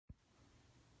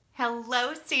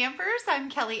Hello Stampers, I'm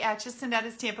Kelly Acheson at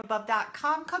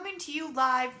stampabove.com coming to you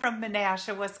live from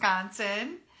Menasha,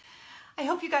 Wisconsin. I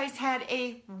hope you guys had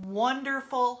a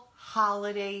wonderful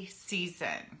holiday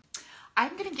season.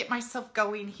 I'm going to get myself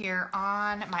going here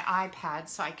on my iPad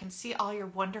so I can see all your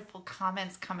wonderful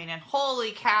comments coming in.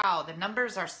 Holy cow, the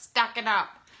numbers are stacking up.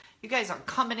 You guys are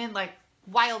coming in like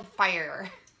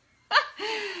wildfire.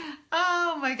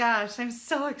 Oh my gosh, I'm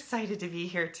so excited to be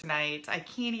here tonight. I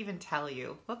can't even tell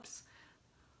you. Whoops.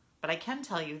 But I can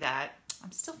tell you that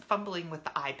I'm still fumbling with the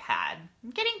iPad. I'm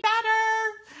getting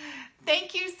better.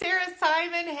 Thank you, Sarah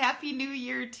Simon. Happy New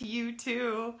Year to you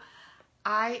too.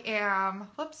 I am,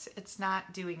 whoops, it's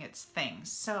not doing its thing.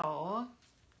 So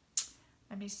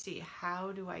let me see,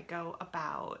 how do I go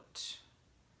about,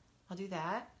 I'll do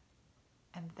that.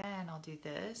 And then I'll do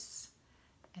this.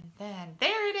 And then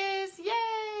there it is,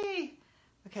 yay!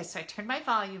 Okay, so I turned my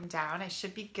volume down. I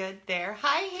should be good there.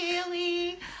 Hi,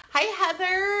 Haley. Hi,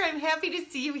 Heather. I'm happy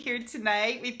to see you here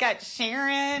tonight. We've got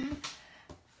Sharon.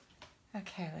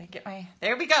 Okay, let me get my,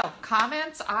 there we go.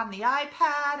 Comments on the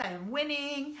iPad. I'm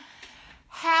winning.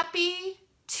 Happy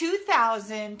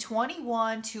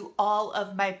 2021 to all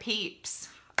of my peeps.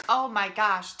 Oh my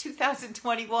gosh,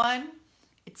 2021.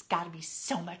 It's got to be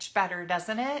so much better,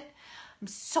 doesn't it? I'm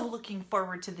so looking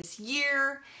forward to this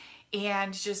year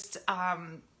and just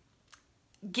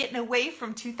getting away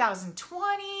from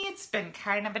 2020. It's been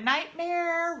kind of a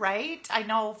nightmare, right? I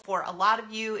know for a lot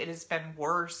of you, it has been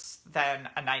worse than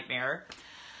a nightmare.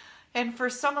 And for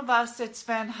some of us, it's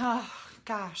been, oh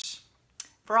gosh,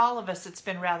 for all of us, it's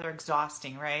been rather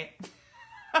exhausting, right?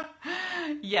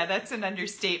 Yeah, that's an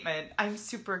understatement. I'm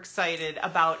super excited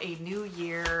about a new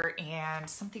year and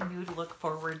something new to look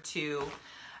forward to.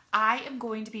 I am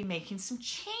going to be making some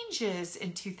changes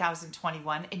in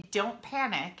 2021, and don't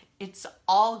panic. It's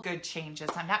all good changes.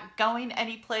 I'm not going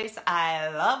anyplace. I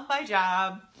love my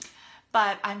job,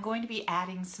 but I'm going to be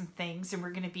adding some things, and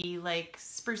we're going to be like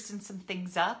sprucing some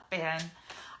things up, and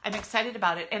I'm excited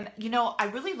about it. And you know, I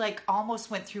really like almost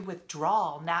went through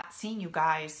withdrawal not seeing you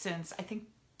guys since I think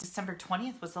December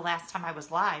 20th was the last time I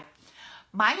was live.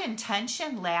 My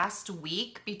intention last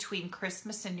week between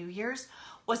Christmas and New Year's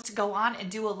was to go on and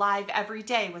do a live every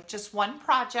day with just one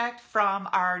project from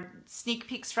our sneak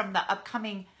peeks from the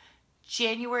upcoming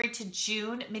January to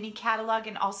June mini catalog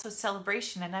and also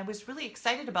celebration. And I was really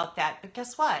excited about that. But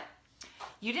guess what?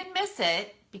 You didn't miss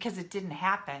it because it didn't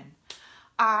happen.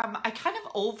 I kind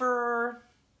of over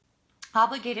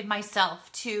obligated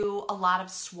myself to a lot of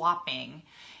swapping.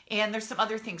 And there's some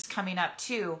other things coming up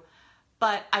too.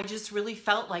 But I just really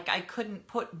felt like I couldn't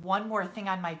put one more thing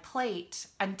on my plate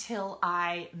until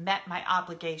I met my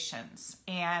obligations.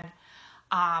 And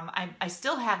I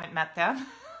still haven't met them,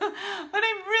 but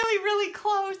I'm really, really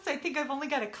close. I think I've only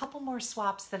got a couple more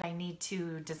swaps that I need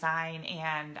to design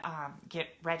and get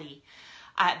ready.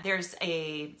 There's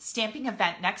a stamping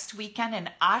event next weekend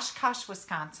in Oshkosh,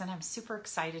 Wisconsin. I'm super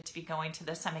excited to be going to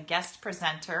this. I'm a guest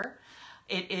presenter.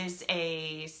 It is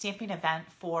a stamping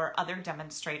event for other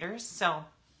demonstrators, so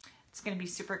it's going to be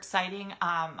super exciting.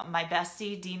 My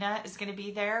bestie, Dina, is going to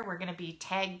be there. We're going to be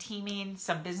tag teaming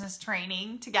some business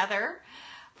training together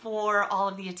for all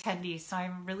of the attendees, so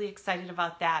I'm really excited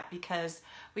about that because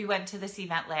we went to this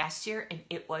event last year and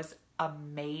it was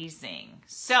amazing.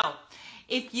 So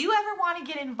if you ever want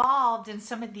to get involved in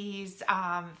some of these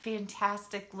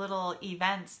fantastic little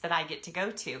events that I get to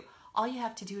go to, all you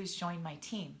have to do is join my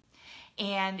team.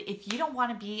 And if you don't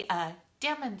want to be a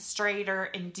demonstrator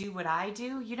and do what I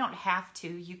do, you don't have to.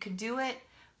 You can do it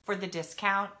for the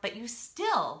discount, but you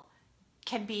still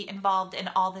can be involved in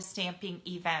all the stamping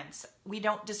events. We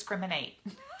don't discriminate.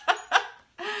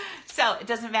 So it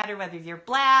doesn't matter whether you're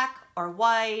black or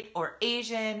white or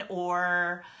Asian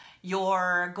or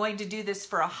you're going to do this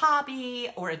for a hobby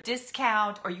or a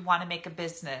discount or you want to make a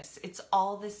business. It's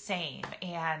all the same.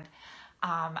 And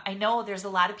I know there's a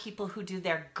lot of people who do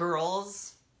their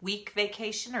girls' week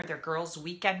vacation or their girls'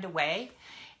 weekend away,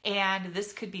 and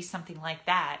this could be something like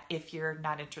that if you're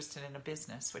not interested in a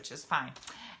business, which is fine.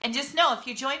 And just know, if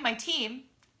you join my team,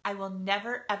 I will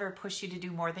never, ever push you to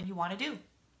do more than you want to do.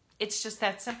 It's just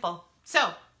that simple. So,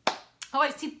 oh,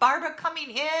 I see Barbara coming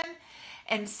in,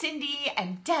 and Cindy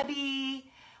and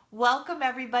Debbie. Welcome,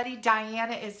 everybody.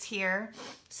 Diana is here.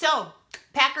 So,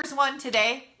 Packers won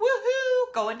today.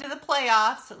 Woohoo! Going to the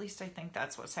playoffs. At least I think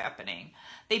that's what's happening.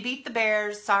 They beat the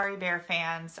Bears. Sorry, Bear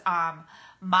fans.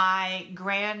 My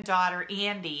granddaughter,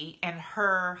 Andy, and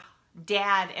her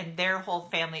dad and their whole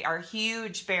family are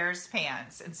huge Bears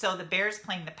fans. And so the Bears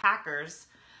playing the Packers.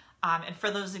 And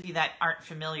for those of you that aren't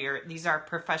familiar, these are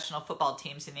professional football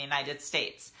teams in the United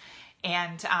States.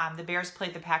 And the Bears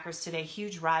played the Packers today,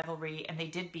 huge rivalry, and they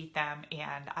did beat them,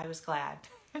 and I was glad.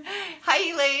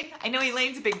 Hi, Elaine. I know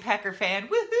Elaine's a big Packer fan.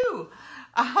 Woohoo!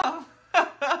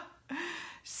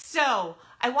 So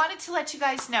I wanted to let you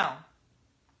guys know,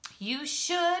 you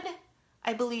should,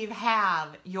 I believe,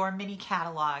 have your mini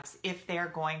catalogs if they're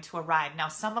going to arrive. Now,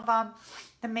 some of them,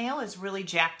 the mail is really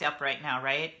jacked up right now,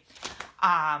 right?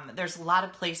 There's a lot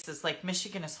of places, like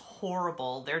Michigan is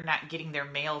horrible. They're not getting their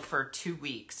mail for 2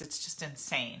 weeks. It's just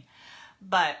insane.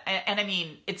 But, and I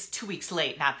mean, it's 2 weeks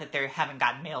late, not that they haven't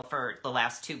gotten mail for the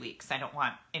last 2 weeks. I don't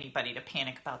want anybody to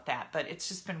panic about that, but it's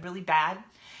just been really bad.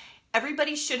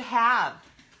 Everybody should have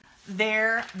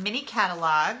their mini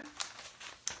catalog.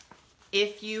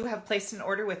 If you have placed an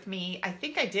order with me, I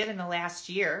think I did in the last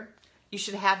year, you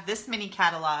should have this mini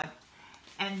catalog.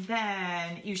 And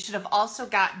then you should have also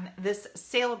gotten this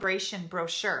celebration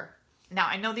brochure. Now,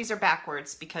 I know these are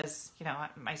backwards because, you know,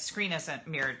 my screen isn't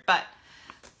mirrored, but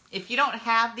if you don't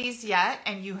have these yet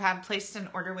and you have placed an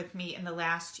order with me in the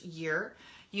last year,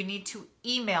 you need to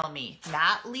email me,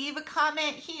 not leave a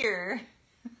comment here.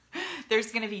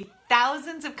 There's going to be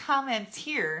thousands of comments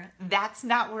here. That's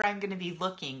not where I'm going to be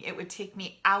looking. It would take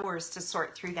me hours to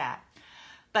sort through that.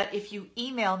 But if you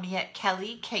email me at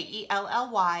Kelly, Kelly,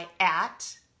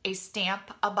 at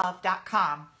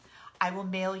astampabove.com, I will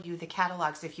mail you the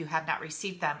catalogs if you have not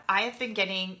received them. I have been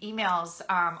getting emails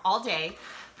all day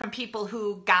from people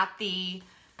who got the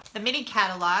mini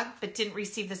catalog but didn't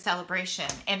receive the celebration,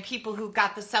 and people who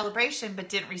got the celebration but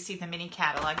didn't receive the mini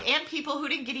catalog, and people who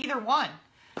didn't get either one.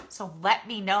 So let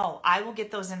me know. I will get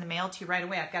those in the mail to you right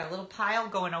away. I've got a little pile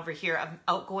going over here of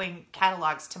outgoing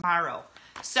catalogs tomorrow.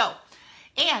 So,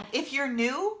 and if you're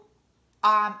new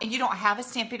and you don't have a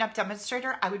Stampin' Up!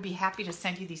 Demonstrator, I would be happy to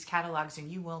send you these catalogs, and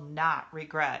you will not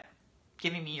regret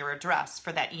giving me your address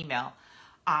for that email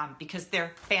because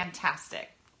they're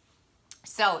fantastic.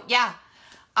 So, yeah.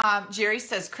 Jerry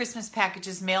says Christmas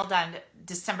packages mailed on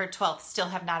December 12th still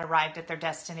have not arrived at their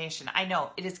destination. I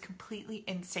know, it is completely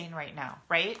insane right now,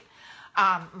 right?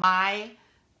 My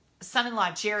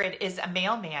son-in-law, Jared, is a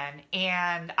mailman,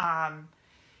 and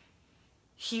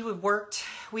he worked,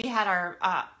 we had our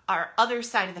other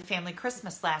side of the family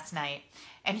Christmas last night,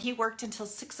 and he worked until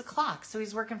 6 o'clock. So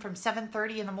he's working from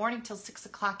 7:30 in the morning till 6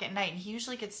 o'clock at night, and he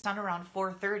usually gets done around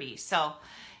 4:30. So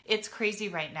it's crazy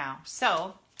right now.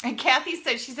 So, and Kathy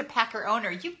says she's a Packer owner.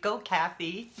 You go,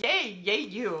 Kathy. Yay, yay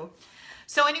you.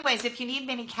 So anyways, if you need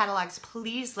mini catalogs,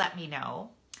 please let me know.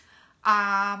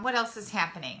 What else is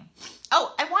happening?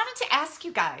 Oh, I wanted to ask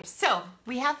you guys. So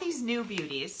we have these new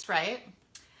beauties, right?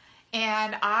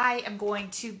 And I am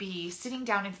going to be sitting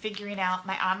down and figuring out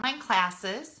my online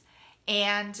classes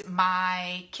and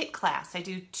my kit class. I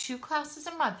do 2 classes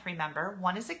a month, remember.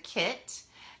 One is a kit.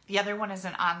 The other one is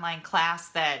an online class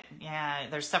that, yeah,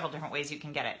 there's several different ways you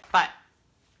can get it. But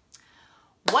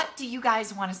what do you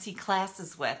guys want to see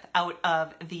classes with out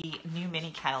of the new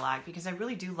mini catalog? Because I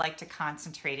really do like to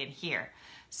concentrate in here.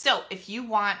 So if you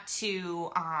want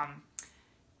to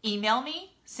email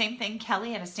me, same thing,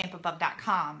 Kelly at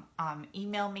astampabove.com.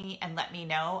 Email me and let me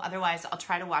know. Otherwise, I'll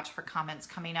try to watch for comments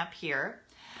coming up here.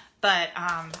 But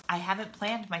I haven't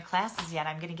planned my classes yet.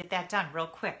 I'm going to get that done real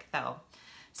quick, though.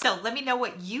 So let me know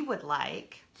what you would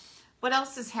like. What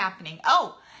else is happening?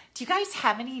 Oh, do you guys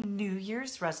have any New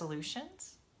Year's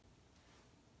resolutions?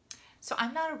 So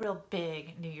I'm not a real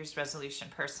big New Year's resolution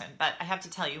person, but I have to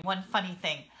tell you one funny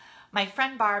thing. My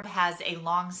friend Barb has a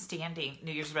long-standing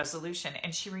New Year's resolution,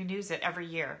 and she renews it every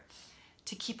year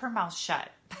to keep her mouth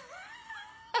shut.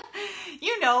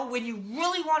 You know, when you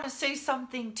really want to say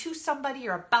something to somebody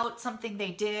or about something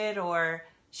they did, or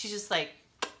she's just like,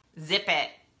 zip it.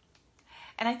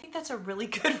 And I think that's a really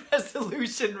good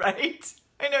resolution, right?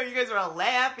 I know you guys are all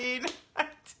laughing.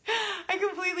 I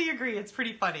completely agree. It's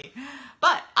pretty funny.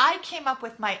 But I came up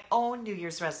with my own New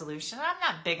Year's resolution. I'm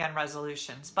not big on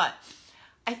resolutions, but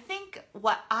I think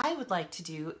what I would like to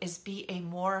do is be a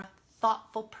more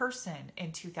thoughtful person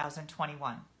in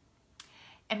 2021.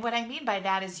 And what I mean by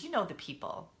that is, you know, the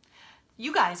people.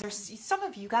 You guys are, some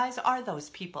of you guys are those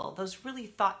people, those really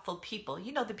thoughtful people.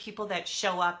 You know, the people that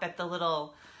show up at the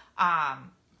little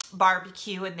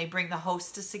barbecue and they bring the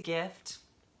hostess a gift.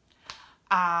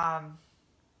 The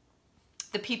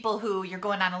people who you're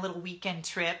going on a little weekend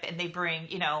trip and they bring,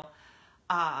 you know,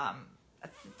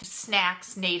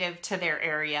 snacks native to their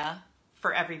area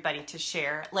for everybody to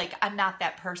share. Like, I'm not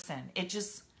that person. It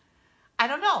just, I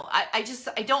don't know. I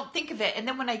don't think of it. And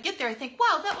then when I get there, I think,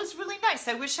 wow, that was really nice.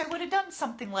 I wish I would have done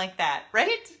something like that,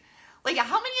 right? Like,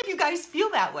 how many of you guys feel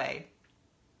that way?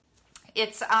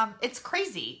 It's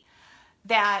crazy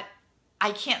that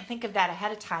I can't think of that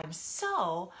ahead of time.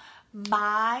 So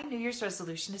My New Year's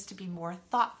resolution is to be more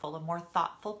thoughtful, a more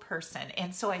thoughtful person.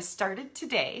 And so I started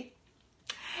today.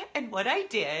 And what I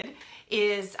did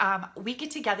is we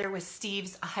get together with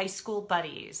Steve's high school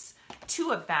buddies.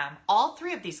 Two of them, all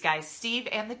three of these guys, Steve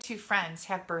and the two friends,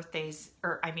 have birthdays,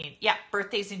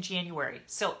 birthdays in January.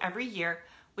 So every year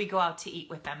we go out to eat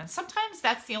with them. And sometimes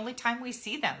that's the only time we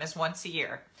see them is once a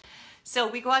year. So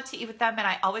we go out to eat with them, and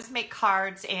I always make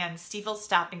cards, and Steve will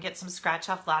stop and get some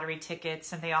scratch-off lottery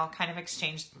tickets, and they all kind of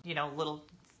exchange, little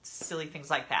silly things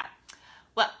like that.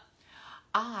 Well,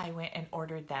 I went and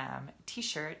ordered them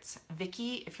t-shirts.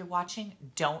 Vicky, if you're watching,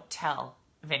 don't tell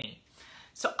Vinny.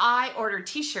 So I ordered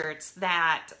t-shirts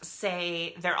that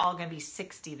say they're all going to be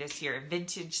 60 this year,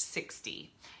 vintage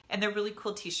 60. And they're really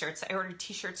cool t-shirts. I ordered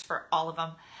t-shirts for all of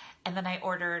them. And then I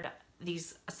ordered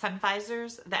these sun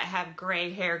visors that have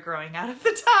gray hair growing out of the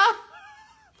top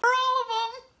for all of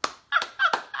them.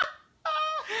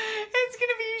 It's going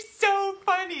to be so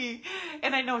funny.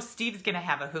 And I know Steve's going to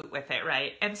have a hoot with it,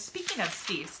 right? And speaking of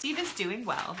Steve, Steve is doing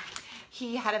well.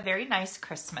 He had a very nice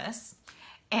Christmas.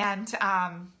 And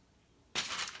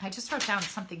I just wrote down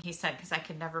something he said because I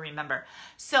can never remember.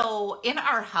 So in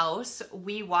our house,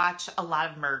 we watch a lot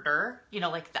of murder,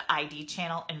 like the ID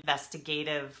channel,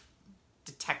 investigative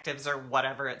detectives or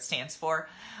whatever it stands for.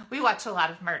 We watch a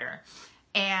lot of murder.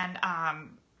 And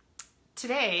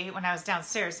today, when I was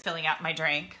downstairs filling out my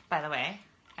drink, by the way,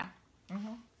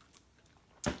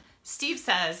 Steve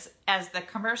says, as the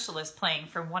commercial is playing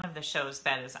for one of the shows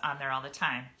that is on there all the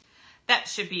time, that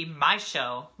should be my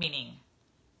show, meaning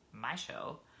my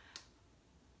show.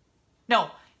 No,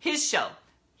 his show.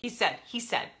 He said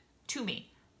to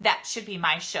me, that should be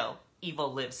my show.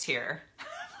 Evil lives here.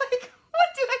 Like, what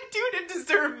did I do to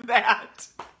deserve that?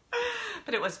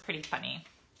 But it was pretty funny.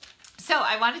 So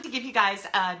I wanted to give you guys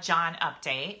a John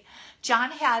update.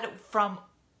 John had from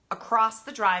across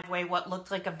the driveway what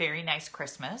looked like a very nice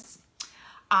Christmas.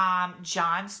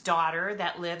 John's daughter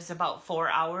that lives about 4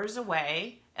 hours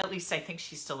away, at least I think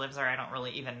she still lives there, I don't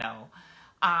really even know.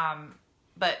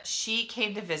 But she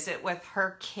came to visit with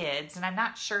her kids, and I'm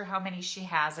not sure how many she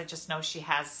has. I just know she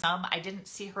has some. I didn't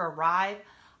see her arrive.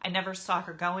 I never saw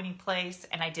her go anyplace,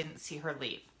 and I didn't see her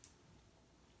leave.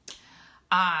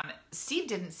 Steve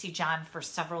didn't see John for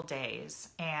several days,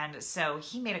 and so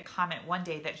he made a comment one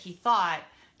day that he thought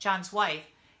John's wife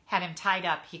had him tied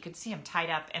up. He could see him tied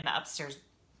up in the upstairs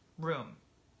room.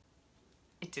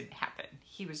 It didn't happen.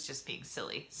 He was just being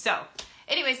silly. So,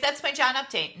 anyways, that's my John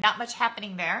update. Not much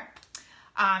happening there.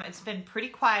 It's been pretty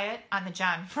quiet on the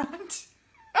John front.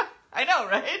 I know,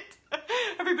 right?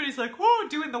 Everybody's like, whoa,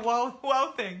 doing the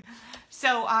wow thing.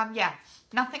 So, yeah,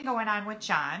 nothing going on with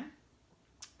John.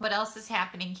 What else is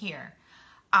happening here?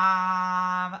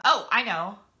 Oh, I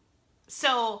know.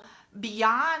 So,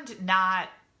 beyond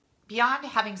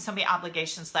having so many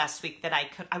obligations last week that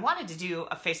I wanted to do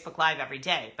a Facebook Live every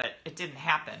day, but it didn't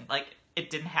happen. Like, it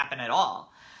didn't happen at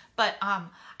all. But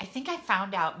I think I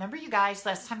found out, remember you guys,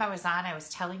 last time I was on, I was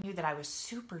telling you that I was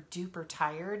super duper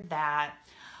tired, that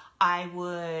I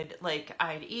would,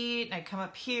 I'd eat and I'd come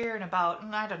up here and about,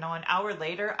 I don't know, an hour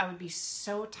later, I would be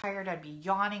so tired. I'd be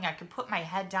yawning. I could put my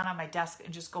head down on my desk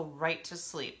and just go right to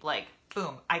sleep. Like,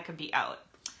 boom, I could be out.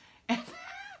 And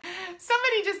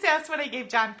somebody just asked what I gave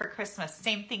John for Christmas.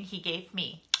 Same thing he gave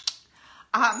me.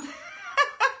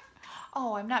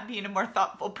 Oh, I'm not being a more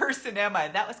thoughtful person, am I?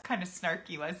 That was kind of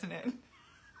snarky, wasn't it?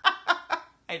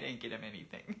 I didn't get him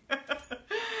anything.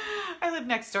 I live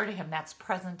next door to him. That's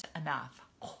present enough.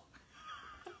 Oh.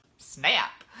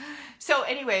 Snap. So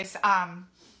anyways,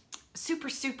 super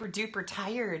duper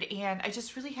tired, and I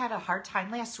just really had a hard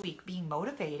time last week being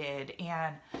motivated,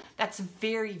 and that's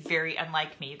very, very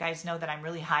unlike me. You guys know that I'm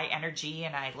really high energy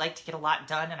and I like to get a lot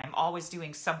done, and I'm always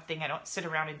doing something. I don't sit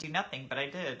around and do nothing, but I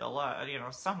did a lot,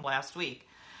 some last week.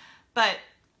 But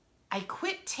I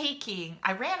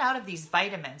ran out of these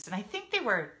vitamins, and I think they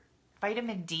were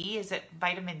vitamin D. Is it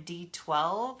vitamin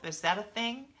D12? Is that a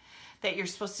thing that you're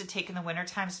supposed to take in the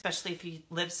wintertime, especially if you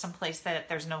live someplace that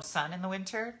there's no sun in the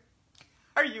winter?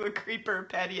 Are you a creeper,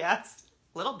 Patty asked.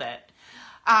 A little bit.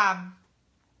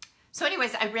 So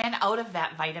anyways, I ran out of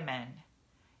that vitamin,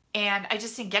 and I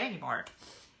just didn't get any more.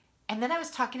 And then I was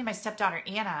talking to my stepdaughter,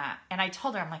 Anna, and I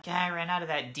told her, I'm like, yeah, I ran out of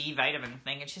that D vitamin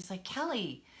thing. And she's like,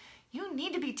 Kelly, you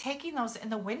need to be taking those in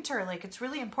the winter. Like, it's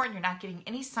really important. You're not getting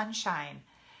any sunshine.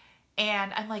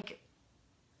 And I'm like,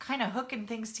 kind of hooking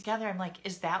things together. I'm like,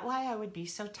 is that why I would be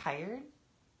so tired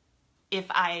if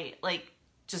I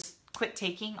just quit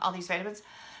taking all these vitamins?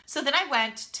 So then I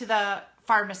went to the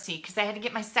pharmacy because I had to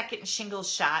get my second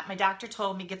shingles shot. My doctor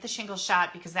told me get the shingles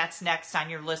shot because that's next on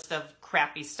your list of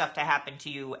crappy stuff to happen to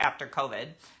you after COVID.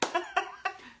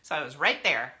 So I was right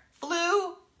there.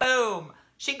 Flu, boom.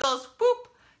 Shingles, whoop,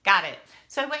 got it.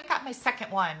 So I went and got my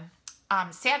second one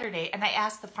Saturday, and I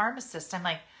asked the pharmacist, I'm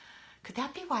like, could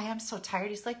that be why I'm so tired?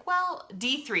 He's like, well,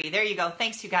 D3. There you go.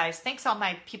 Thanks, you guys. Thanks, all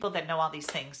my people that know all these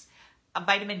things.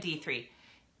 Vitamin D3.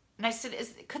 And I said,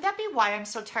 could that be why I'm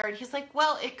so tired? He's like,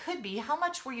 well, it could be. How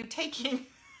much were you taking?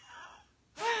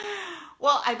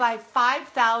 Well, I buy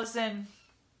 5,000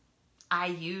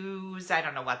 IUs. I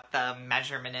don't know what the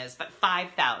measurement is, but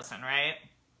 5,000, right?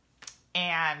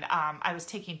 And I was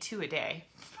taking 2 a day.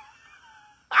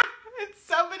 And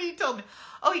somebody told me,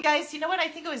 oh, you guys, you know what? I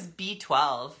think it was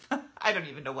B12. I don't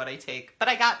even know what I take, but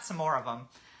I got some more of them.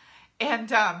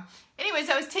 And anyways,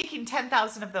 I was taking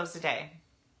 10,000 of those a day.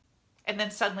 And then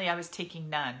suddenly I was taking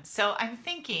none. So I'm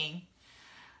thinking,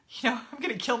 I'm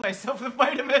going to kill myself with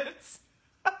vitamins.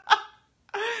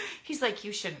 He's like,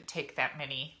 you shouldn't take that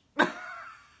many.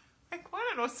 Like, well, I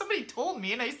don't know. Somebody told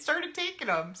me and I started taking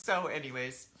them. So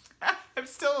anyways, I'm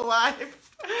still alive.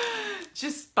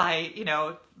 Just by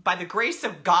the grace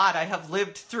of God, I have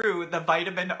lived through the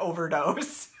vitamin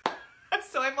overdose.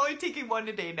 So I'm only taking 1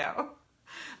 a day now.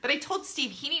 But I told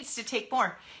Steve he needs to take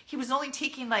more. He was only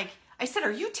taking I said,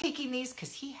 are you taking these?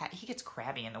 Because he gets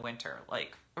crabby in the winter.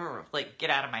 Like, get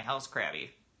out of my house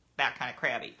crabby. That kind of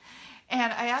crabby.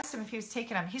 And I asked him if he was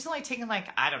taking them. He's only taking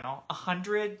I don't know,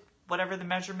 100, whatever the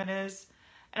measurement is.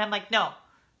 And I'm like, no,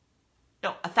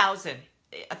 1,000.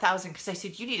 1,000, because I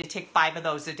said, you need to take 5 of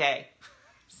those a day.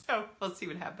 So we'll see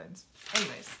what happens.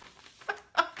 Anyways,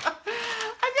 I've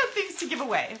got things to give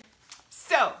away.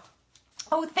 So,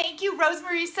 oh, thank you.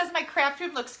 Rosemary says my craft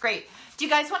room looks great. Do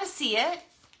you guys want to see it?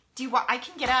 Do you want? I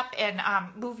can get up and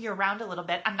move you around a little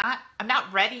bit. I'm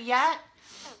not ready yet.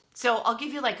 So I'll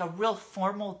give you a real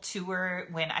formal tour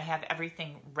when I have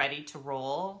everything ready to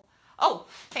roll. Oh,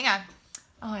 hang on.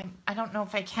 Oh, I don't know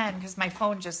if I can because my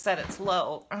phone just said it's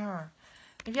low.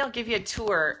 Maybe I'll give you a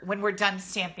tour when we're done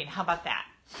stamping. How about that?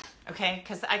 Okay,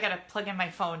 because I got to plug in my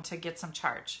phone to get some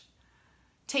charge.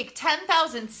 Take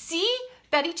 10,000. See?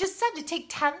 Betty just said to take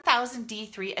 10,000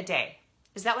 D3 a day.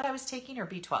 Is that what I was taking or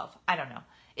B12? I don't know.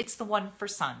 It's the one for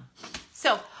sun.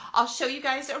 So I'll show you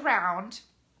guys around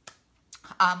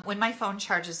when my phone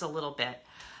charges a little bit.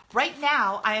 Right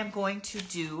now, I am going to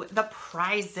do the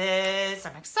prizes.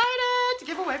 I'm excited to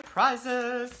give away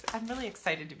prizes. I'm really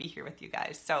excited to be here with you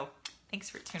guys. So thanks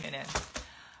for tuning in.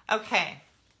 Okay.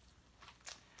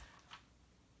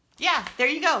 Yeah, there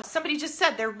you go. Somebody just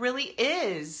said there really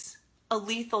is a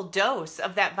lethal dose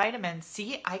of that vitamin.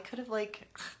 See, I could have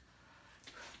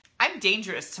I'm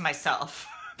dangerous to myself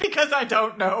because I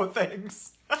don't know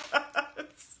things.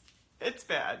 It's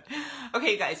bad.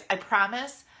 Okay, guys, I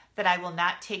promise that I will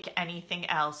not take anything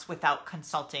else without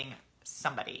consulting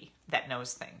somebody that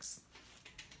knows things.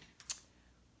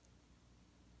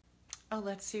 Oh,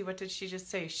 let's see. What did she just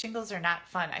say? Shingles are not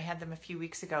fun. I had them a few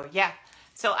weeks ago. Yeah.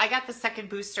 So I got the second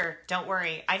booster. Don't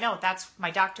worry. I know that's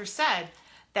my doctor said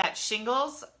that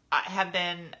shingles have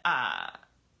been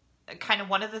kind of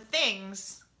one of the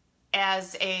things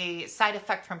as a side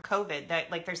effect from COVID that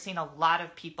they're seeing a lot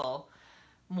of people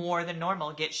more than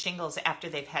normal get shingles after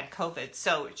they've had COVID.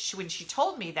 So when she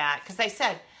told me that, because I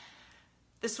said,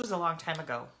 this was a long time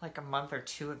ago, a month or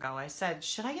 2 ago, I said,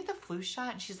 should I get the flu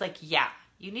shot? And she's like, yeah,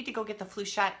 you need to go get the flu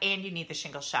shot and you need the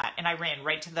shingle shot. And I ran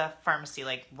right to the pharmacy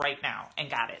right now and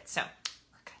got it. So,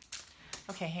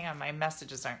 okay, hang on. My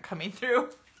messages aren't coming through.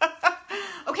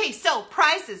 Okay, so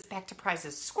prizes, back to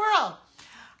prizes. Squirrel.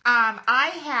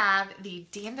 I have the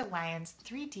Dandelions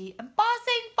 3D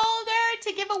embossing folder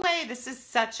to give away. This is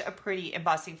such a pretty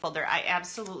embossing folder. I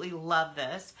absolutely love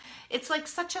this. It's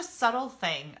such a subtle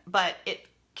thing, but it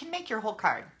can make your whole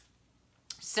card.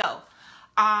 So,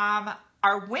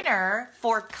 our winner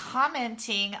for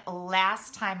commenting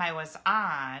last time I was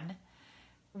on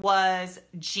was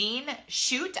Jean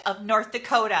Shute of North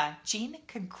Dakota. Jean,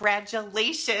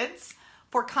 congratulations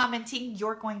for commenting.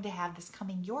 You're going to have this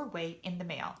coming your way in the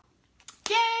mail.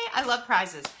 Yay! I love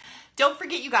prizes. Don't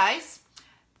forget, you guys,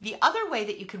 the other way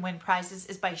that you can win prizes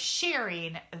is by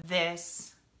sharing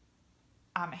this.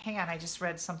 Hang on, I just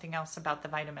read something else about the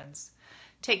vitamins.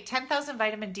 Take 10,000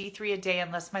 vitamin D3 a day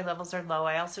unless my levels are low.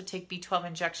 I also take B12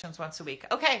 injections once a week.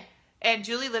 Okay, and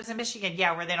Julie lives in Michigan.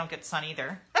 Yeah, where they don't get sun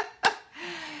either.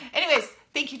 Anyways,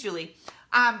 thank you, Julie.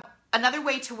 Another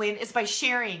way to win is by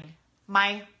sharing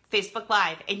my Facebook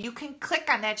Live, and you can click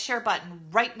on that share button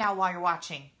right now while you're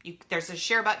watching. There's a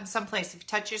share button someplace. If you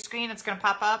touch your screen, it's going to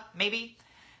pop up, maybe.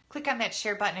 Click on that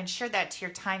share button and share that to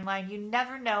your timeline. You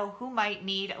never know who might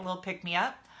need a little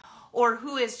pick-me-up or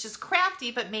who is just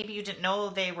crafty, but maybe you didn't know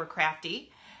they were crafty,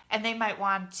 and they might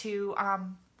want to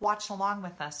watch along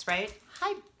with us, right?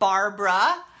 Hi,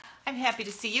 Barbara. I'm happy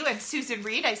to see you. And Susan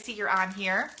Reed, I see you're on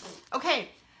here. Okay,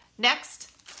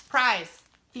 next prize.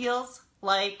 Feels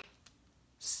like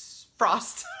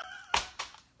frost.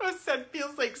 I said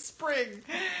feels like spring.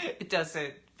 It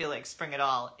doesn't feel like spring at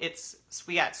all.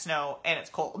 We got snow and it's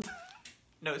cold.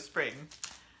 No spring.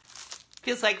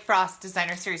 Feels like frost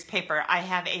designer series paper. I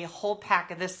have a whole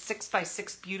pack of this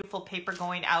 6x6 beautiful paper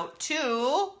going out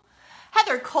to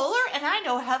Heather Kohler, and I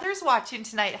know Heather's watching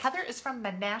tonight. Heather is from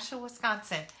Menasha,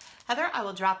 Wisconsin. Heather, I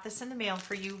will drop this in the mail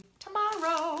for you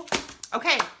tomorrow.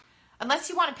 Okay, unless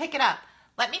you want to pick it up,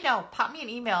 let me know. Pop me an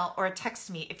email or a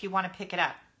text me if you want to pick it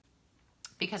up,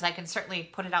 because I can certainly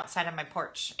put it outside on my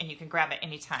porch and you can grab it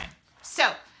anytime.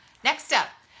 So, next up,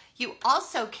 you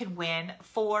also can win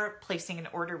for placing an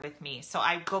order with me. So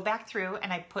I go back through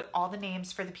and I put all the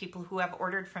names for the people who have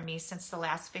ordered from me since the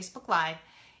last Facebook Live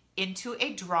into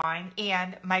a drawing.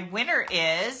 And my winner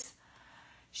is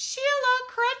Sheila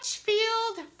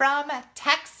Crutchfield from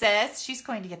Texas. She's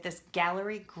going to get this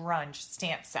Gallery Grunge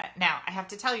stamp set. Now, I have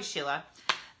to tell you, Sheila,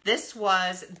 this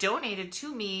was donated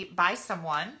to me by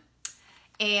someone.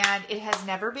 And it has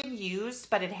never been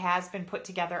used, but it has been put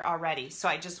together already. So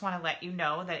I just want to let you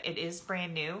know that it is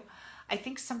brand new. I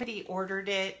think somebody ordered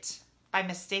it by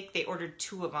mistake. They ordered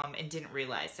 2 of them and didn't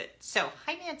realize it. So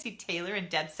hi, Nancy Taylor and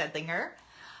Deb Sedlinger.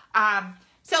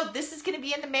 So this is going to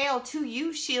be in the mail to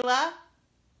you, Sheila,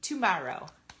 tomorrow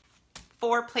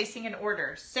for placing an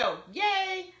order. So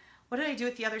yay! What did I do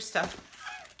with the other stuff?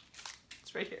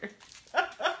 It's right here.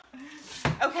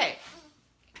 Okay.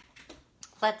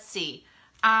 Let's see.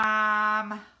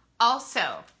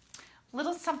 Also,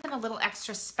 little something a little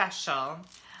extra special.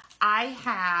 I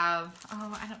have,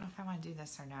 I don't know if I want to do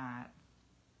this or not.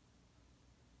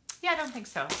 Yeah, I don't think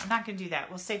so. I'm not going to do that.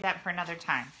 We'll save that for another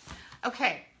time.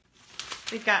 Okay.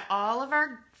 We've got all of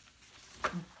our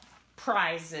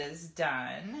prizes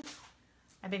done.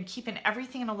 I've been keeping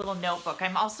everything in a little notebook.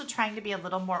 I'm also trying to be a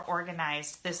little more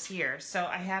organized this year. So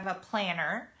I have a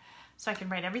planner. So I can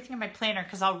write everything in my planner,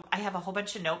 because I have a whole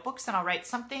bunch of notebooks, and I'll write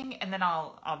something, and then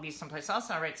I'll be someplace else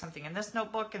and I'll write something in this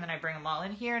notebook, and then I bring them all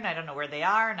in here, and I don't know where they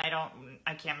are, and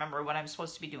I can't remember what I'm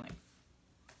supposed to be doing.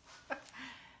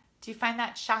 Do you find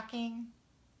that shocking?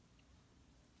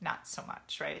 Not so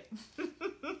much, right?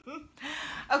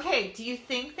 Okay, do you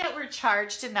think that we're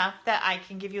charged enough that I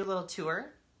can give you a little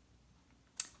tour?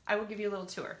 I will give you a little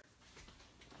tour.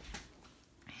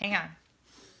 Hang on.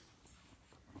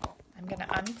 I'm going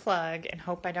to unplug and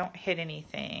hope I don't hit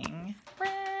anything.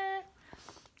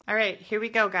 All right, here we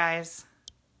go, guys.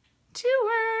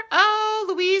 Tour. Oh,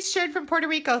 Louise shared from Puerto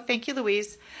Rico. Thank you,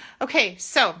 Louise. Okay,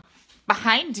 so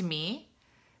behind me,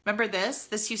 remember this?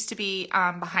 This used to be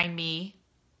behind me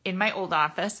in my old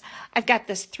office. I've got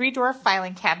this 3-drawer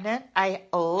filing cabinet. I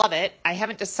love it. I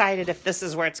haven't decided if this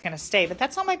is where it's going to stay, but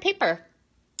that's all my paper.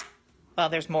 Well,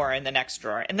 there's more in the next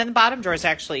drawer. And then the bottom drawer is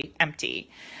actually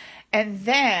empty. And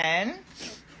then,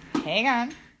 hang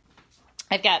on,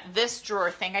 I've got this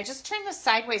drawer thing. I just turned this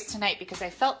sideways tonight because I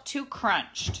felt too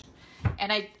crunched,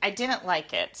 and I didn't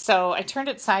like it. So I turned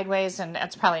it sideways, and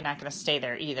that's probably not going to stay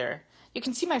there either. You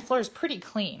can see my floor is pretty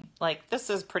clean. Like, this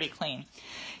is pretty clean.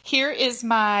 Here is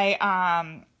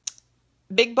my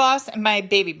Big Boss and my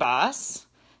Baby Boss.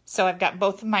 So I've got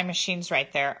both of my machines right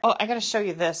there. Oh, I got to show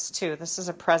you this, too. This is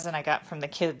a present I got from the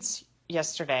kids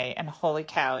yesterday, and holy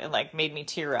cow, it like made me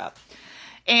tear up.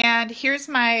 And here's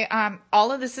my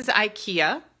all of this is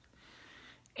IKEA,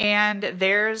 and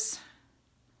there's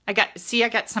I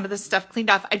got some of this stuff cleaned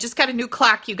off. I just got a new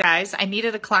clock, you guys. I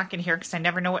needed a clock in here because I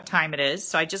never know what time it is,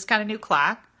 so I just got a new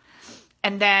clock.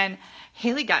 And then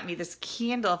Haley got me this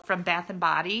candle from Bath and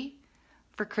Body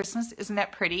for Christmas. Isn't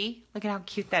that pretty? Look at how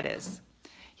cute that is.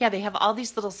 Yeah, they have all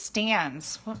these little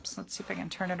stands. Whoops, let's see if I can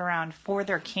turn it around for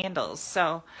their candles.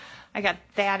 So I got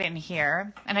that in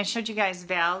here. And I showed you guys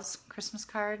Val's Christmas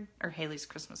card, or Haley's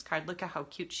Christmas card. Look at how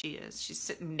cute she is. She's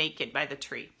sitting naked by the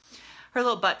tree. Her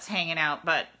little butt's hanging out,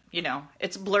 but, you know,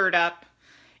 it's blurred up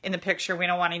in the picture. We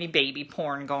don't want any baby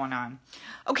porn going on.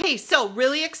 Okay, so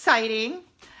really exciting.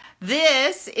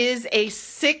 This is a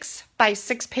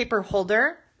 6x6 paper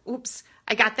holder. Oops.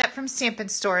 I got that from Stampin'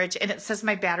 Storage, and it says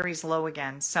my battery's low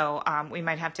again, so we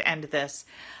might have to end this.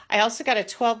 I also got a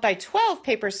 12x12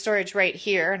 paper storage right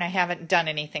here, and I haven't done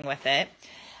anything with it.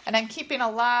 And I'm keeping a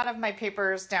lot of my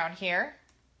papers down here,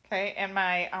 okay, and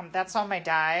my that's all my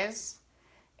dies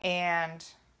and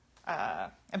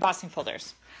embossing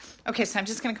folders. Okay, so I'm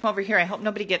just going to come over here. I hope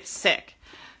nobody gets sick.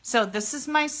 So this is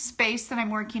my space that I'm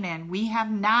working in. We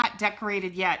have not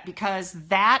decorated yet because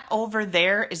that over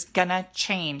there is gonna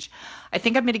change. I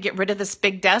think I'm gonna get rid of this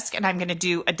big desk, and I'm gonna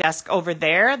do a desk over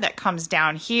there that comes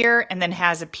down here and then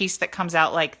has a piece that comes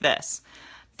out like this.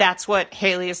 that's what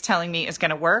Haley is telling me is going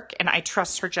to work, and I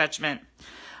trust her judgment.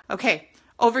 Okay,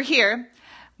 over here,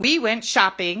 we went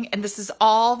shopping, and this is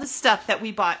all the stuff that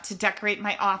we bought to decorate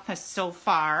my office so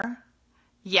far.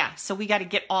 Yeah, so we got to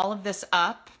get all of this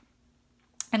up.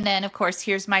 And then, of course,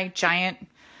 here's my giant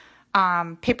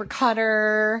paper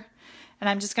cutter. And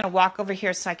I'm just going to walk over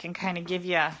here so I can kind of give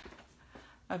you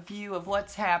a view of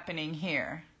what's happening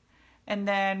here. And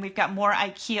then we've got more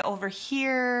IKEA over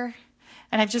here.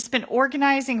 And I've just been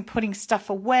organizing, putting stuff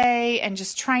away, and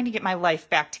just trying to get my life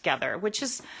back together, which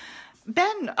has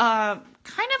been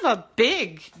kind of a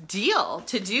big deal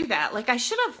to do that. Like, I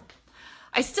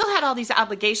still had all these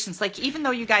obligations. Like, even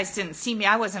though you guys didn't see me,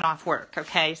 I wasn't off work,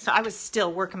 okay? So I was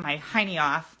still working my hiney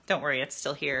off. Don't worry, it's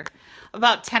still here.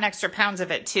 About 10 extra pounds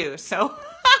of it, too. So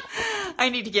I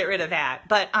need to get rid of that.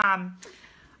 But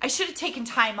I should have taken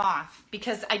time off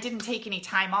because I didn't take any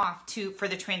time off for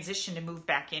the transition to move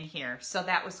back in here. So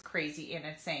that was crazy and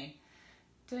insane.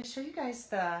 Did I show you guys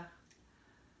the...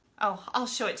 Oh, I'll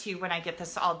show it to you when I get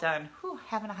this all done. Whew,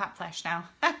 having a hot flash now.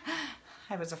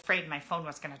 I was afraid my phone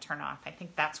was going to turn off. I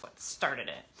think that's what started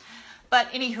it.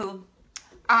 But anywho,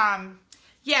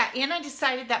 yeah, and I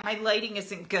decided that my lighting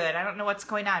isn't good. I don't know what's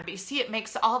going on. But you see, it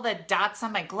makes all the dots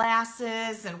on my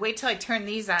glasses. And wait till I turn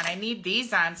these on. I need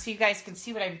these on so you guys can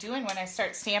see what I'm doing when I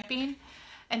start stamping.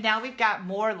 And now we've got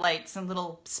more lights and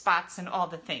little spots and all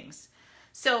the things.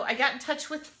 So I got in touch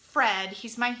with Fred.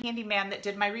 He's my handyman that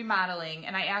did my remodeling.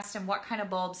 And I asked him what kind of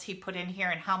bulbs he put in here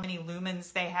and how many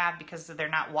lumens they have, because they're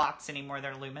not watts anymore,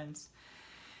 they're lumens.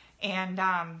 And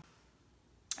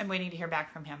I'm waiting to hear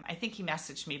back from him. I think he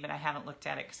messaged me, but I haven't looked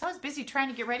at it because I was busy trying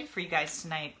to get ready for you guys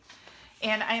tonight.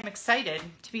 And I am excited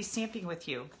to be stamping with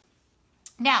you.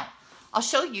 Now, I'll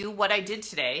show you what I did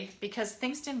today because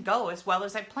things didn't go as well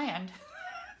as I planned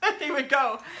that they would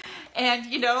go. And,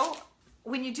 you know,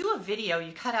 when you do a video,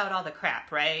 you cut out all the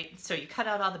crap, right? So you cut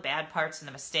out all the bad parts and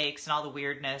the mistakes and all the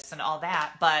weirdness and all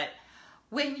that. But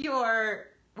when you're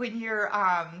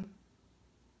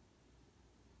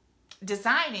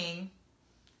designing,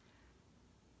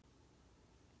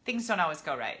 things don't always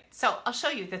go right. So I'll show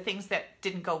you the things that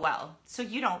didn't go well so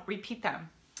you don't repeat them.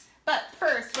 But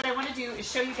first, what I want to do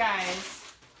is show you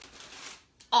guys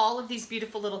all of these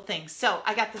beautiful little things. So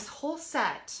I got this whole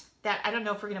set that I don't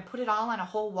know if we're going to put it all on a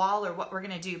whole wall or what we're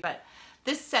going to do, but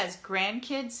this says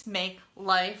grandkids make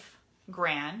life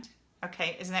grand.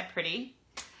 Okay, isn't that pretty?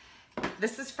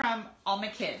 This is from all my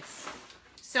kids.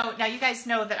 So now you guys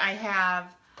know that I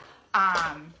have,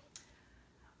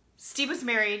 Steve was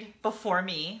married before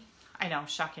me. I know,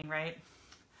 shocking, right?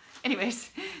 Anyways,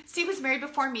 Steve was married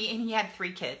before me and he had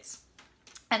 3 kids.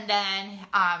 And then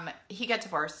he got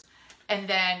divorced and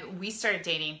then we started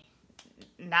dating.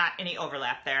 Not any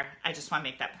overlap there. I just want to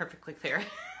make that perfectly clear.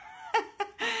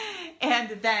 And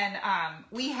then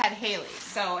we had Haley.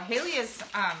 So Haley is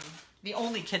the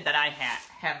only kid that I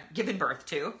have given birth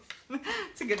to.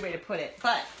 It's a good way to put it.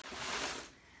 But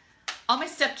all my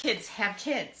stepkids have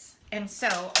kids. And so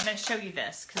I'm going to show you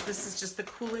this because this is just the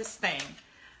coolest thing.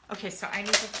 Okay, so I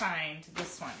need to find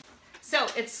this one. So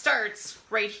it starts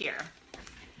right here.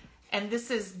 And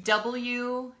this is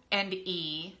W and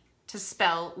E to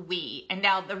spell we. And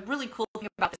now the really cool thing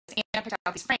about this, and I picked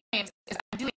out these frames, is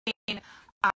I'm doing,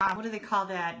 what do they call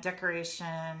that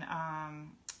decoration?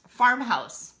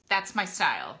 Farmhouse. That's my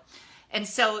style. And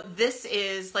so this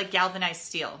is like galvanized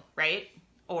steel, right?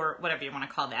 Or whatever you want to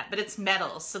call that. But it's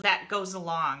metal, so that goes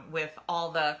along with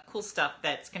all the cool stuff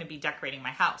that's going to be decorating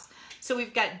my house. So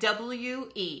we've got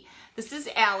W-E. This is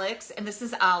Alex, and this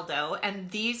is Aldo, and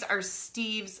these are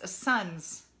Steve's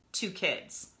son's 2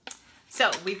 kids. So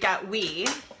we've got we,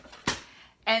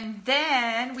 and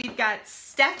then we've got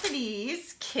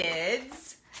Stephanie's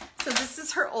kids. So this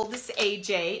is her oldest,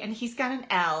 AJ, and he's got an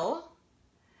L.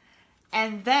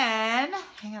 And then,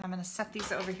 hang on, I'm going to set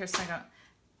these over here so I don't.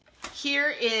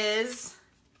 Here is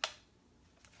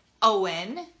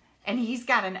Owen, and he's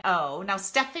got an O. Now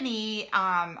Stephanie,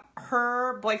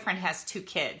 her boyfriend has 2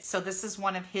 kids, so this is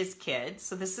one of his kids.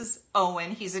 So this is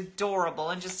Owen. He's adorable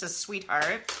and just a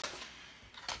sweetheart.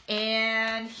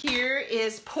 And here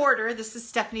is Porter. This is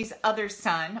Stephanie's other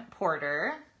son,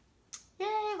 Porter. Yay,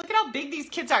 look at how big these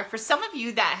kids are. For some of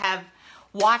you that have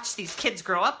watched these kids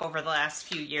grow up over the last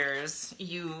few years,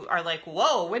 you are like,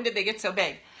 whoa, when did they get so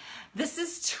big? This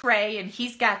is Trey, and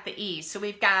he's got the E. So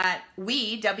we've got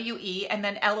we, W-E, and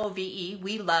then L-O-V-E,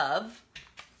 we love.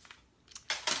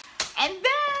 And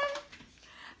then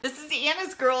this is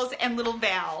Anna's girls and little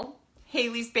Val,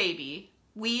 Haley's baby.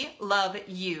 We love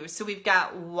you. So we've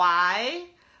got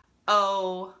Y-O-U.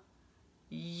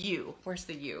 Where's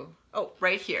the U? Oh,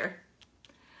 right here.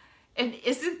 And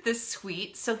isn't this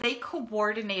sweet? So they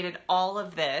coordinated all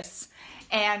of this,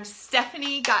 and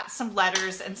Stephanie got some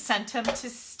letters and sent them to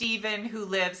Stephen, who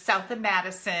lives south of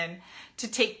Madison, to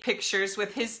take pictures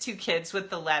with his 2 kids with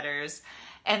the letters.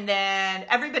 And then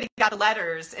everybody got the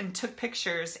letters and took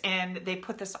pictures, and they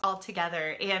put this all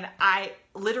together. And I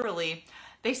literally,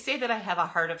 they say that I have a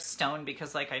heart of stone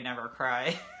because like I never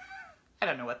cry. I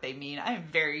don't know what they mean. I am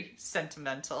very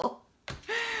sentimental,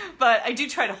 but I do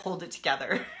try to hold it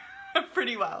together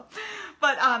pretty well.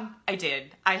 But I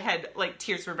did. I had like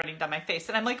tears were running down my face,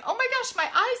 and I'm like, oh my gosh, my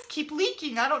eyes keep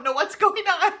leaking. I don't know what's going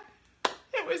on.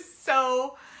 It was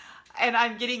so, and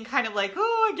I'm getting kind of like,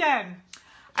 oh, again.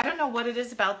 I don't know what it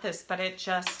is about this, but it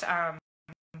just, it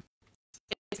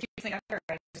keeps me under.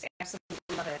 I just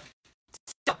absolutely love it.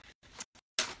 So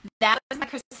that was my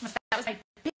Christmas. That was my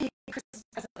big Christmas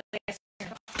present.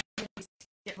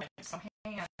 So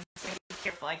hang on, be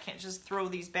careful. I can't just throw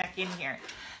these back in here.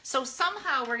 So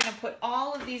somehow we're going to put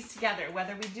all of these together,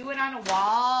 whether we do it on a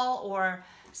wall or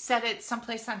set it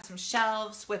someplace on some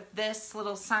shelves with this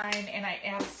little sign, and I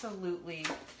absolutely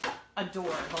adore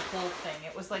the whole thing.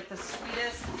 It was like the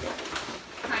sweetest,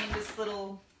 kindest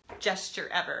little gesture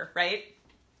ever, right?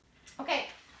 Okay,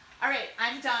 all right,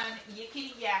 I'm done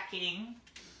yickety yakking.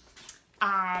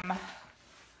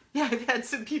 Yeah, I've had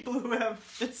some people who have,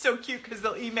 it's so cute because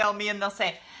they'll email me and they'll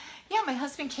say, yeah, my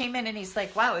husband came in and he's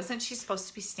like, wow, isn't she supposed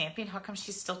to be stamping? How come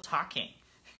she's still talking?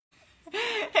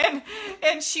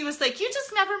 And she was like, you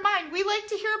just never mind. We like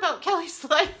to hear about Kelly's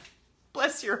life.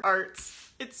 Bless your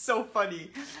hearts. It's so funny.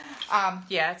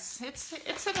 Yeah, it's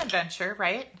an adventure,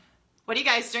 right? What are you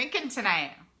guys drinking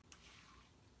tonight?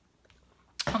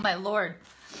 Oh my Lord.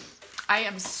 I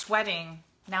am sweating.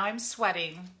 Now I'm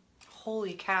sweating.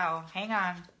 Holy cow. Hang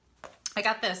on. I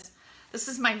got this. This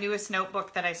is my newest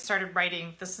notebook that I started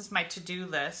writing. This is my to-do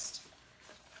list.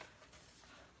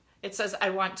 It says, I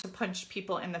want to punch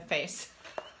people in the face.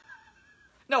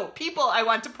 No, people I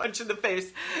want to punch in the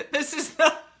face. This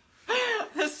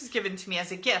is given to me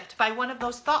as a gift by one of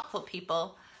those thoughtful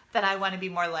people that I want to be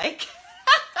more like.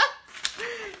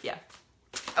 Yeah.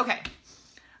 Okay.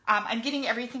 I'm getting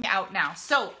everything out now.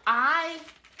 So I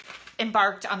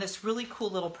embarked on this really cool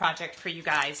little project for you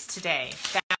guys today.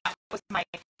 That was my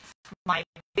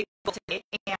big goal today.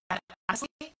 And honestly,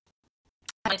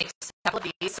 I'm going to take several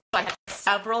of these. So I had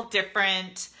several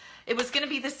different, it was going to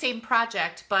be the same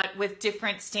project, but with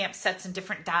different stamp sets and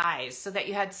different dies so that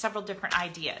you had several different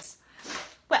ideas.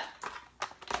 Well,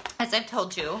 as I've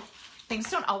told you, things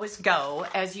don't always go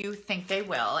as you think they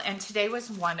will, and today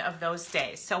was one of those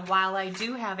days. So while I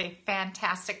do have a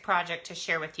fantastic project to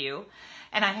share with you,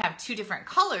 and I have 2 different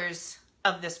colors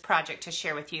of this project to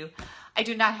share with you, I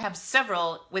do not have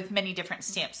several with many different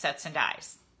stamp sets and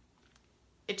dies.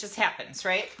 It just happens,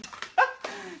 right?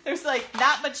 There's like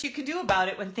not much you can do about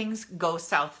it when things go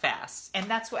south fast, and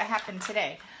that's what happened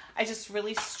today. I just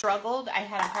really struggled. I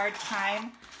had a hard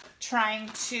time trying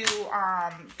to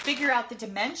figure out the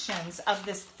dimensions of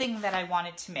this thing that I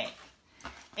wanted to make.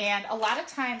 And a lot of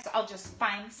times I'll just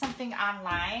find something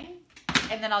online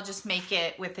and then I'll just make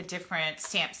it with a different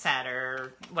stamp set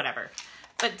or whatever.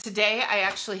 But today I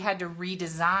actually had to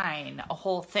redesign a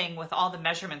whole thing with all the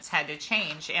measurements had to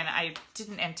change, and I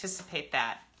didn't anticipate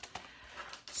that.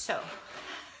 So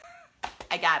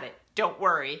I got it. Don't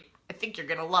worry. I think you're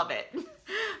gonna love it.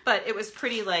 But it was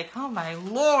pretty like, oh my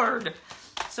Lord.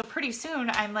 So pretty soon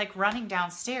I'm like running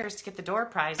downstairs to get the door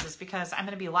prizes because I'm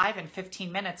going to be live in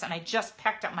 15 minutes and I just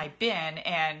packed up my bin,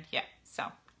 and yeah, so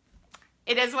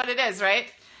it is what it is, right?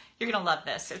 You're going to love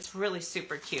this. It's really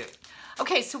super cute.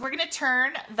 Okay, so we're going to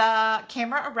turn the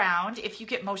camera around. If you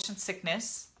get motion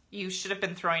sickness, you should have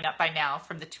been throwing up by now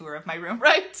from the tour of my room,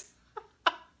 right?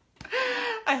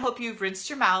 I hope you've rinsed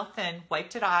your mouth and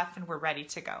wiped it off and we're ready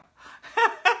to go.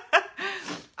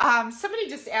 Somebody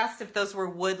just asked if those were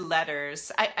wood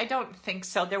letters. I don't think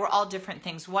so. They were all different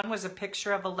things. One was a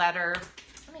picture of a letter.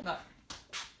 Let me look.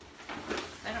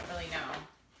 I don't really know.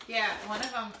 Yeah, one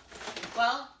of them.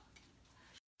 Well,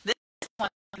 this one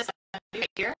right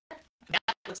here,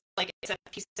 that looks like it's a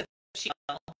piece of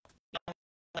shell.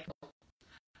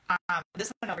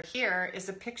 This one over here is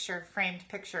a picture, framed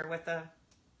picture with a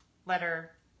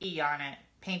letter E on it,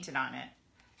 painted on it.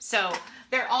 So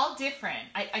they're all different.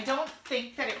 I don't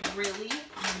think that it really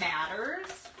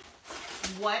matters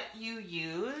what you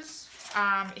use.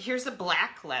 Here's a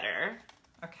black letter.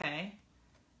 Okay.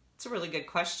 It's a really good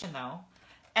question though.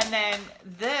 And then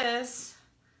this,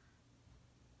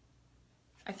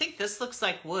 I think this looks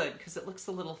like wood because it looks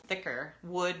a little thicker.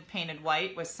 Wood painted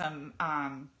white with some,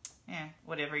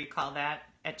 whatever you call that,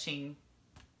 etching.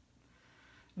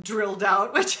 drilled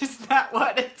out, which is not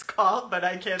what it's called, but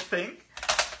I can't think.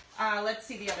 Let's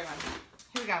see the other one.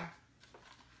 Here we go.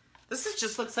 This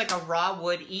just looks like a raw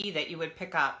wood E that you would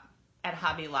pick up at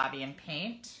Hobby Lobby and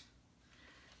paint.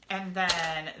 And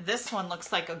then this one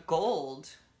looks like a gold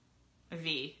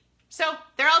V. So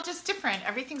they're all just different.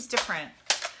 Everything's different.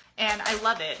 And I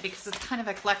love it because it's kind of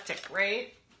eclectic,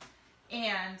 right?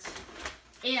 And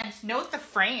note the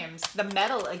frames, the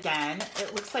metal again,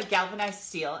 it looks like galvanized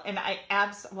steel. And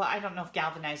well, I don't know if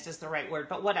galvanized is the right word,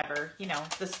 but whatever, you know,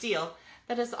 the steel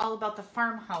that is all about the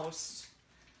farmhouse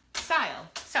style.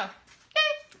 So,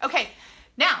 yay. Okay,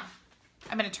 now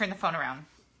I'm going to turn the phone around.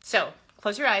 So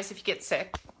close your eyes if you get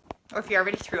sick, or if you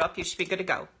already threw up, you should be good to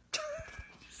go.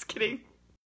 Just kidding.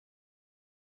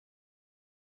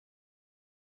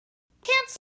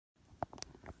 Cancel.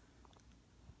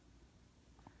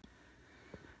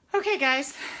 Okay,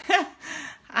 guys.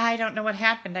 I don't know what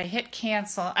happened. I hit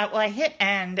cancel. Well, I hit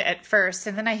end at first,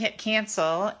 and then I hit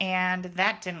cancel, and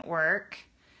that didn't work.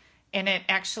 And it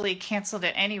actually canceled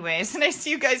it anyways. And I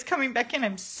see you guys coming back in.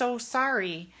 I'm so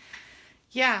sorry.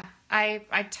 Yeah,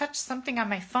 I touched something on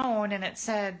my phone, and it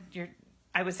said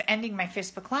I was ending my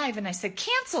Facebook Live, and I said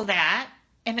cancel that,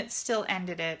 and it still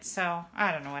ended it. So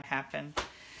I don't know what happened.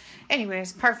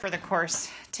 Anyways, par for the course.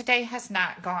 Today has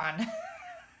not gone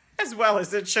as well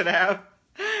as it should have.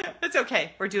 It's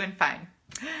okay. We're doing fine.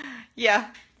 Yeah.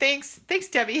 Thanks,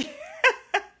 Debbie.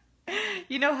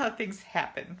 You know how things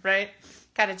happen, right?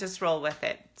 Got to just roll with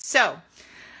it. So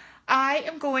I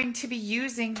am going to be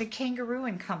using the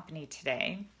Kangaroo & Company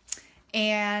today.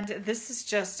 And this is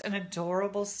just an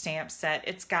adorable stamp set.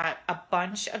 It's got a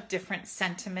bunch of different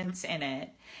sentiments in it.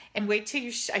 And wait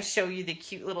till I show you the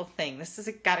cute little thing. This has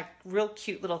got a real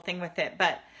cute little thing with it.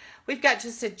 But we've got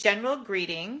just a general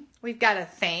greeting. We've got a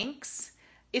thanks.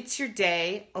 It's your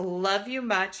day. Love you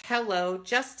much. Hello.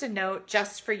 Just a note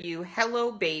just for you. Hello,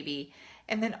 baby.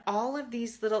 And then all of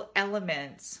these little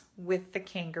elements with the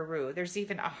kangaroo. There's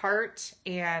even a heart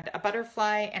and a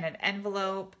butterfly and an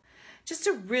envelope. Just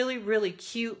a really, really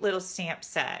cute little stamp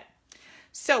set.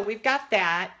 So we've got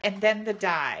that, and then the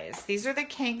dies. These are the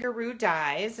kangaroo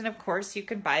dies, and of course you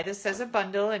can buy this as a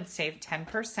bundle and save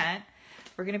 10%.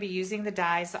 We're going to be using the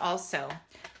dies also.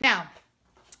 Now,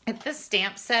 if this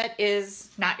stamp set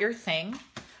is not your thing,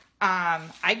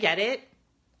 I get it.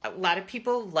 A lot of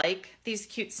people like these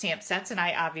cute stamp sets, and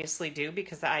I obviously do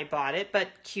because I bought it, but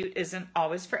cute isn't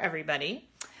always for everybody.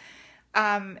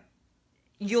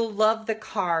 You'll love the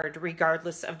card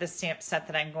regardless of the stamp set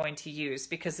that I'm going to use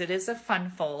because it is a fun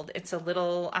fold. It's a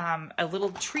little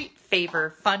treat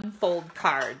favor fun fold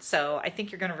card. So I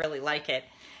think you're going to really like it.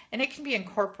 And it can be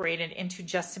incorporated into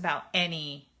just about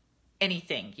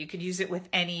anything. You could use it with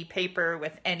any paper,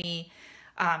 with any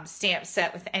stamp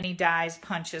set, with any dies,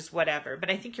 punches, whatever. But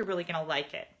I think you're really going to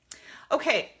like it.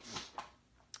 Okay.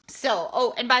 So,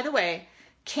 oh, and by the way,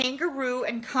 Kangaroo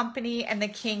 & Company and the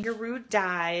Kangaroo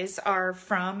dies are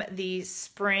from the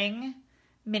spring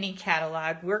mini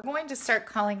catalog. We're going to start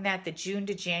calling that the June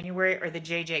to January or the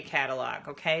JJ catalog,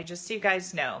 okay? Just so you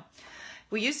guys know.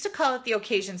 We used to call it the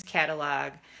Occasions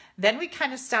catalog. Then we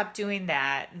kind of stopped doing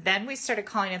that. Then we started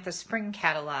calling it the spring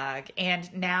catalog,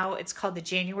 and now it's called the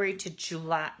January to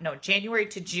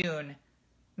June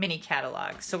mini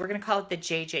catalog. So we're going to call it the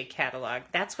JJ catalog.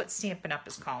 That's what Stampin' Up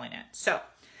is calling it. So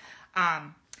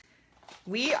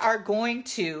we are going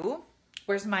to,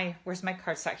 where's my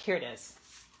cardstock? Here it is.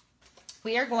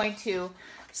 We are going to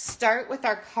start with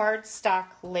our cardstock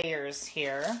layers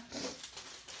here.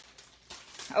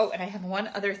 Oh, and I have one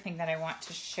other thing that I want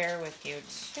to share with you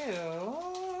too.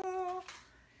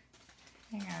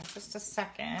 Hang on just a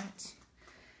second.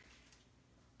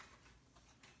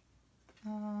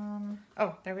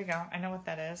 Oh, there we go. I know what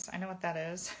that is. I know what that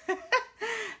is.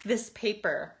 This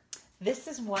paper. This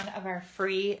is one of our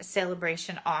free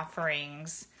celebration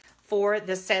offerings for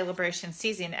the celebration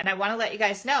season. And I want to let you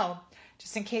guys know,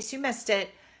 just in case you missed it,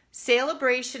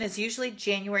 celebration is usually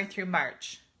January through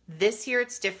March. This year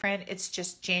it's different. It's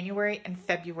just January and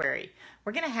February.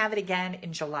 We're going to have it again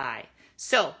in July.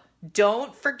 So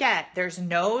don't forget, there's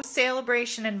no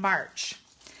celebration in March.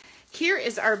 Here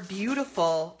is our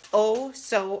beautiful Oh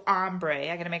So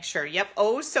Ombre. I got to make sure. Yep,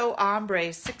 Oh So Ombre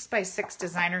 6x6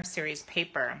 Designer Series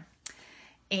paper.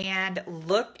 And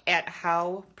look at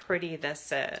how pretty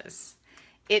this is.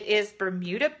 It is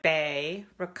Bermuda Bay,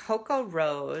 Rococo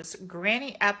Rose,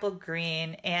 Granny Apple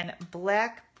Green, and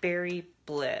Blackberry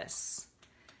Bliss.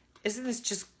 Isn't this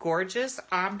just gorgeous?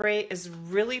 Ombre is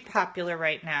really popular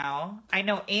right now. I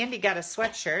know Andy got a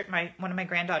sweatshirt. One of my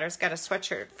granddaughters got a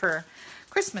sweatshirt for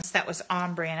Christmas that was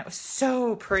ombre, and it was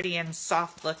so pretty and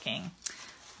soft looking.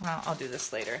 Well, I'll do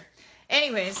this later.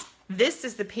 Anyways, this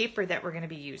is the paper that we're going to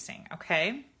be using,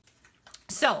 okay?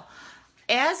 So,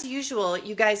 as usual,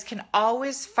 you guys can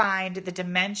always find the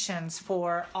dimensions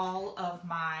for all of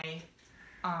my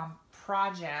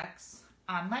projects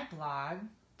on my blog.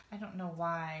 I don't know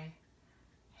why.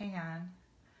 Hang on.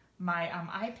 My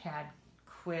iPad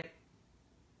quit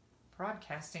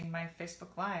broadcasting my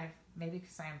Facebook Live. Maybe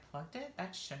because I unplugged it?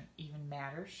 That shouldn't even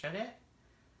matter, should it?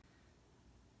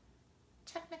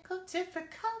 Technical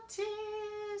difficulties.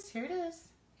 Here it is.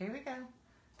 Here we go.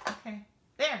 Okay.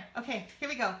 There. Okay, here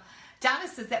we go. Donna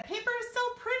says, that paper is so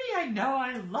pretty. I know,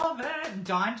 I love it. And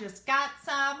Dawn just got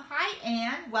some. Hi,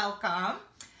 Anne. Welcome.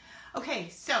 Okay,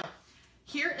 so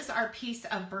here is our piece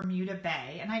of Bermuda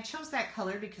Bay. And I chose that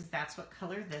color because that's what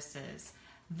color this is.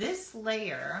 This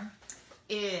layer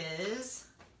is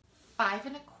 5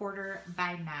 1/4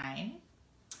 by 9.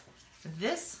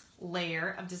 This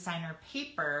layer of designer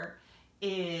paper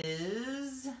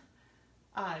is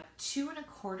 2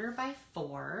 1/4 by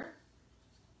 4.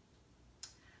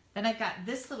 Then I've got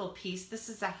this little piece. This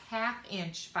is a 1/2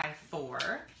 inch by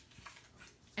 4.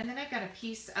 And then I've got a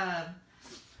piece of,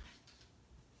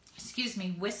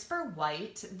 Whisper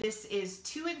White. This is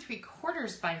 2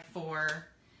 3/4 by 4.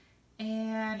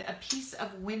 And a piece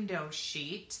of window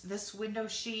sheet. This window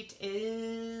sheet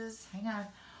is,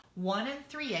 1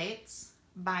 3/8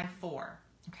 by 4.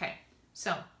 Okay,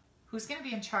 so who's going to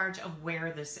be in charge of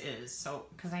where this is? So,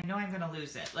 because I know I'm going to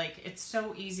lose it. Like, it's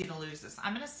so easy to lose this.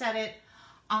 I'm going to set it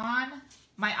on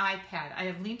my iPad. I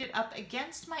have leaned it up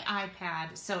against my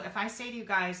iPad. So if I say to you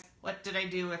guys, what did I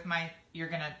do with my, you're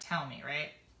going to tell me,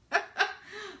 right?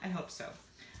 I hope so.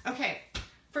 Okay,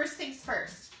 first things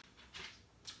first.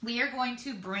 We are going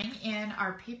to bring in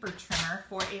our paper trimmer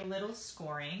for a little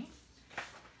scoring.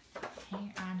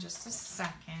 Hang on just a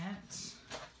second.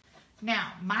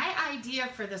 Now, my idea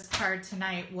for this card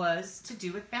tonight was to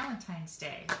do with Valentine's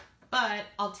Day, but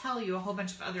I'll tell you a whole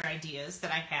bunch of other ideas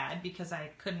that I had because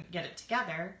I couldn't get it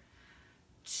together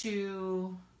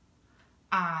to,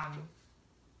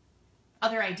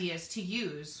 other ideas to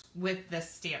use with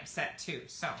this stamp set too.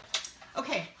 So,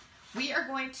 okay. We are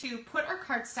going to put our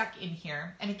cardstock in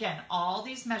here. And again, all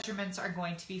these measurements are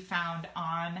going to be found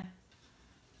on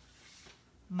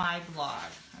my blog.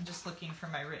 I'm just looking for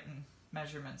my written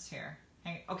measurements here.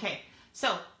 Okay,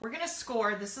 so we're going to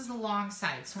score. This is the long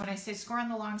side. So when I say score on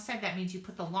the long side, that means you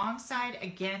put the long side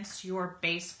against your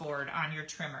baseboard on your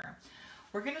trimmer.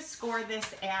 We're going to score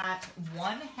this at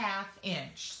 1/2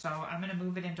 inch. So I'm going to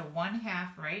move it into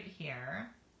 1/2 right here.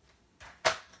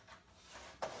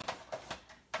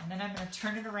 And then I'm going to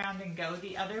turn it around and go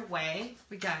the other way.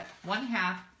 We got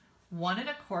 1/2, 1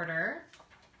 1/4,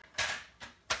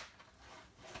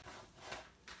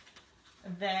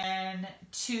 then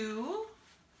 2,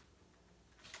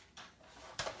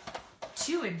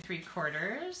 2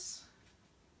 3/4,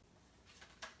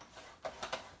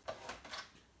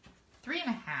 3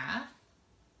 1/2,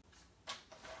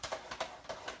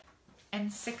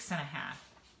 and 6 1/2.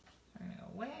 We're going to go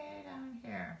way down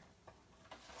here.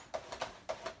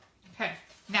 Okay,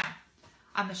 now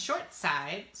on the short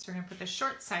side, so we're going to put the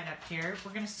short side up here,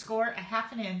 we're going to score a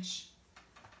 1/2 inch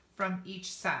from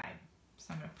each side.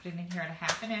 So I'm going to put it in here at a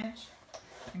 1/2 inch.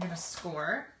 I'm going to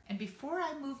score, and before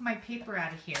I move my paper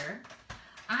out of here,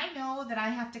 I know that I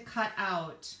have to cut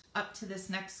out up to this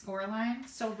next score line,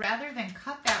 so rather than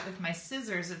cut that with my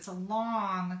scissors, it's a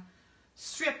long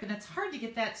strip, and it's hard to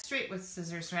get that straight with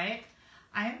scissors, right?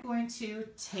 I am going to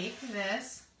take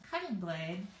this cutting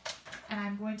blade and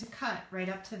I'm going to cut right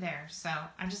up to there. So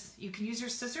you can use your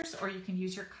scissors or you can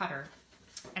use your cutter.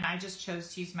 And I just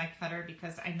chose to use my cutter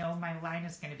because I know my line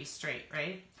is going to be straight,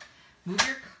 right? Move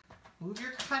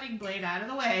your cutting blade out of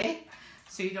the way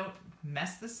so you don't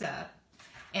mess this up.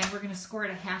 And we're going to score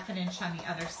it a 1/2 inch on the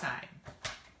other side.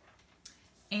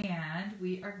 And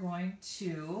we are going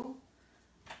to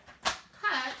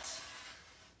cut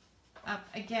up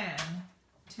again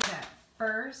to that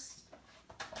first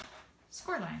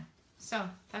score line. So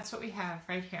that's what we have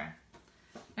right here.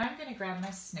 Now I'm going to grab my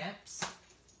snips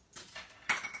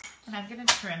and I'm going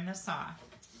to trim this off.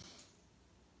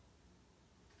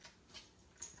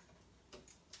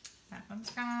 That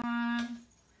one's gone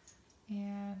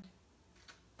and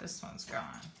this one's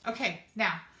gone. Okay,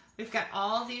 now we've got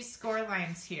all these score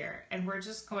lines here and we're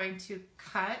just going to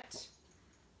cut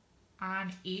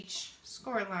on each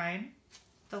score line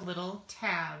the little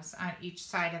tabs on each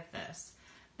side of this.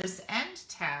 This end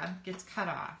tab gets cut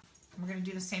off. We're going to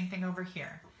do the same thing over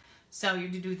here. So you're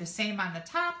going to do the same on the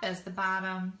top as the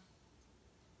bottom.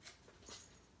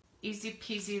 Easy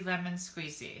peasy lemon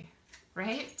squeezy,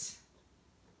 right?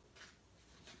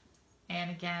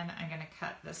 And again, I'm going to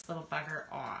cut this little bugger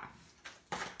off.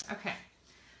 Okay,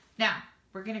 now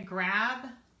we're gonna grab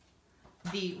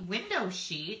the window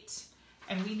sheet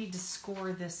and we need to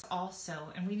score this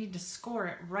also, and we need to score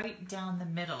it right down the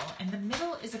middle, and the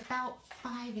middle is about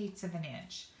 5/8 of an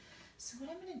inch. So what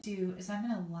I'm gonna do is I'm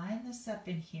gonna line this up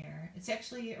in here. It's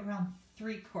actually around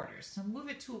 3/4, so move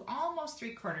it to almost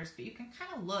 3/4, but you can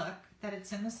kind of look that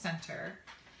it's in the center.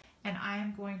 And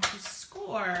I'm going to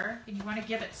score, and you want to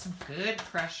give it some good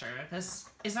pressure. This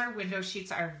is our window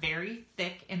sheets are very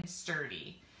thick and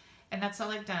sturdy. And that's all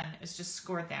I've done is just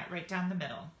scored that right down the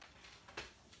middle.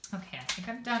 Okay, I think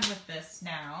I'm done with this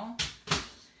now.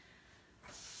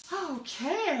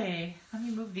 Okay, let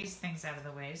me move these things out of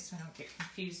the way so I don't get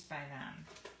confused by them.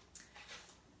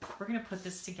 We're gonna put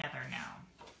this together now.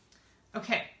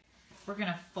 Okay, we're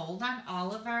gonna fold on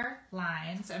all of our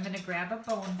lines. I'm gonna grab a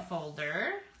bone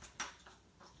folder.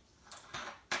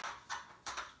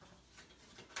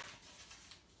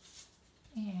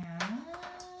 And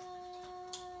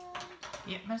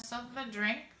get myself a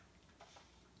drink.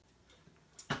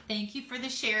 Thank you for the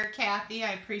share, Kathy.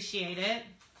 I appreciate it.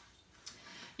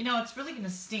 You know, it's really going to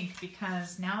stink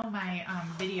because now my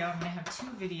video, I'm going to have 2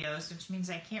 videos, which means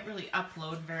I can't really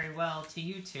upload very well to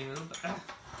YouTube. Ugh,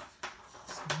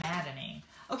 it's maddening.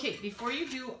 Okay, before you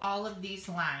do all of these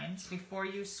lines, before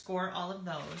you score all of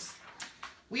those,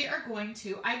 we are going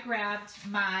to, I grabbed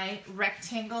my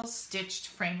rectangle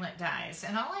stitched framelit dies,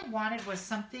 and all I wanted was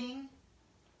something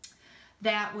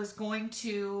that was going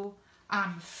to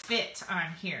fit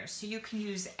on here. So you can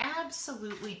use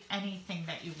absolutely anything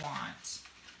that you want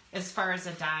as far as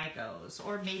a die goes,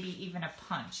 or maybe even a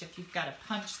punch. If you've got a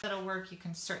punch that'll work, you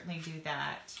can certainly do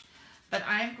that. But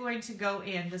I'm going to go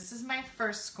in, this is my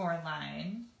first score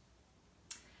line.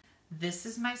 This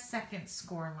is my second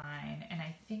score line, and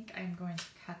I think I'm going to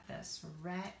cut this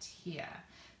right here.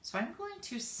 So I'm going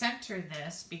to center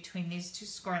this between these 2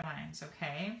 score lines,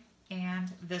 okay?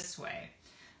 And this way.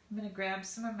 I'm going to grab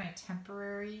some of my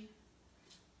temporary,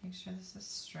 make sure this is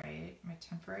straight, my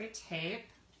temporary tape.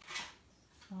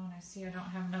 Oh, and I see I don't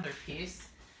have another piece.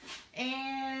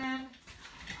 And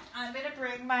I'm going to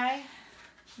bring my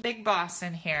Big Boss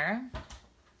in here.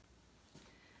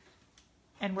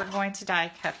 And we're going to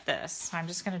die cut this. So I'm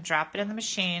just going to drop it in the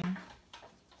machine.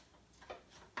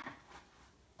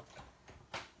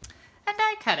 And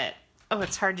die cut it. Oh,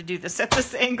 it's hard to do this at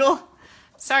this angle.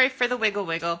 Sorry for the wiggle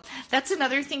wiggle. That's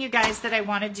another thing, you guys, that I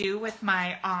want to do with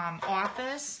my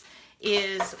office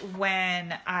is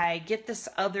when I get this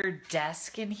other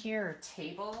desk in here, or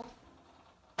table,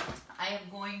 I am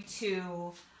going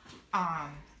to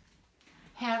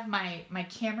have my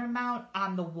camera mount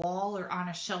on the wall or on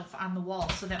a shelf on the wall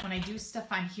so that when I do stuff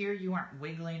on here, you aren't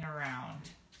wiggling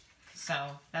around.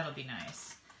 So that'll be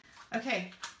nice.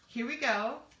 Okay, here we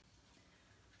go.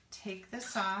 Take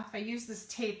this off. I use this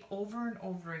tape over and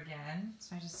over again.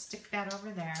 So I just stick that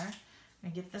over there. I'm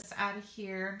gonna get this out of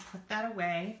here, put that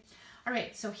away. All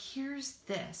right, so here's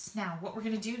this. Now, what we're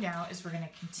gonna do now is we're gonna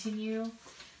continue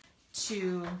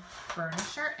to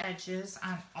burnish our edges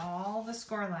on all the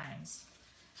score lines.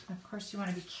 Of course, you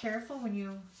want to be careful when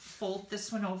you fold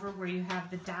this one over where you have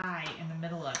the die in the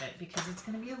middle of it because it's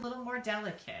going to be a little more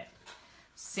delicate.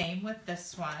 Same with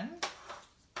this one.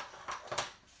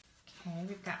 Okay,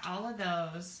 we've got all of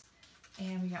those,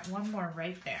 and we got one more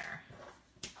right there.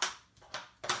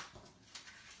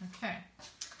 Okay,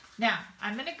 now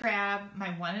I'm going to grab my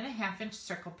 1.5 inch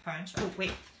circle punch. Oh,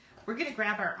 wait, we're going to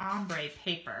grab our ombre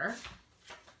paper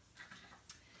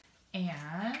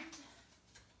and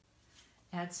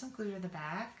add some glue to the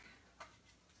back.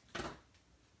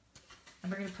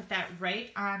 And we're going to put that right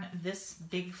on this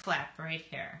big flap right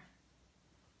here.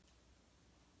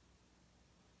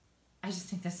 I just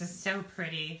think this is so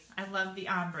pretty. I love the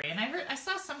ombre. And I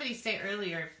saw somebody say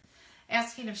earlier,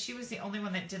 asking if she was the only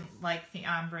one that didn't like the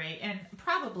ombre. And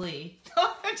probably,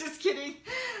 I'm just kidding.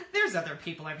 There's other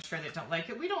people I'm sure that don't like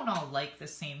it. We don't all like the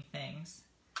same things.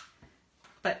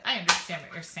 But I understand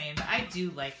what you're saying. But I do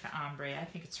like the ombre. I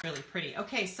think it's really pretty.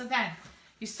 Okay, so then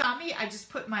you saw me. I just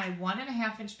put my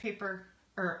 1.5 inch paper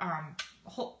or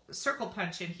circle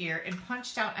punch in here and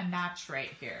punched out a notch right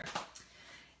here.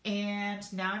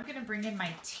 And now I'm going to bring in my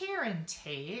tear-in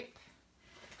tape,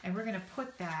 and we're going to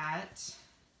put that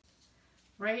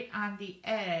right on the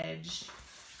edge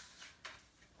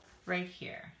right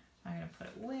here. I'm going to put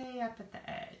it way up at the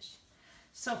edge.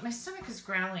 So my stomach is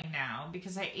growling now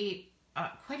because I ate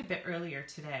quite a bit earlier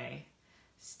today.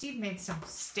 Steve made some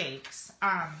steaks.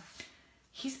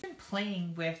 He's been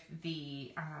playing with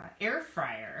the air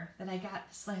fryer that I got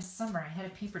this last summer. I had a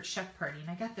papered chef party, and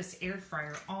I got this air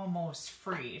fryer almost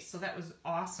free. So that was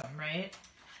awesome, right?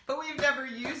 But we've never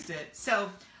used it. So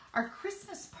our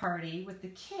Christmas party with the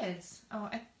kids,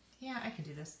 yeah, I can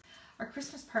do this. Our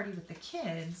Christmas party with the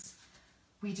kids,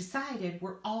 we decided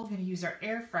we're all going to use our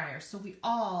air fryer. So we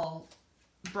all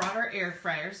brought our air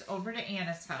fryers over to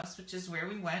Anna's house, which is where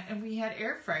we went, and we had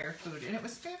air fryer food, and it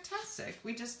was fantastic.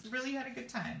 We just really had a good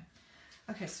time.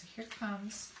 Okay, so here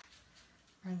comes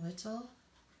our little,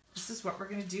 this is what we're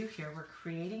going to do here. We're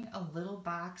creating a little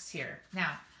box here.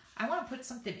 Now, I want to put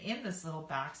something in this little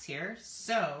box here,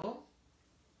 so,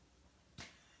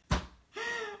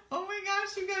 oh my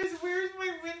gosh, you guys, where's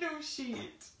my window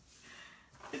sheet?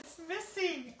 It's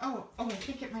missing. Oh, I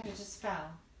think it might have just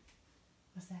fell.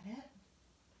 Was that it?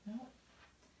 No.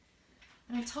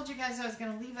 And I told you guys I was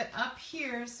going to leave it up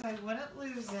here so I wouldn't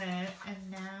lose it.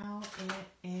 And now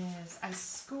it is. I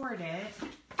scored it.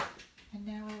 And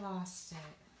now I lost it.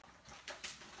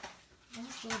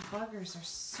 Those little buggers are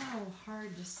so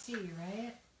hard to see,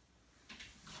 right?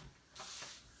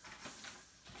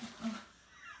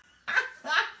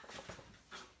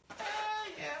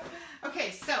 Yeah. Okay,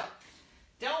 so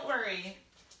don't worry.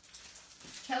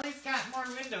 Kelly's got more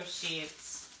window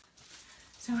sheets.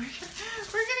 So we're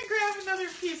gonna grab another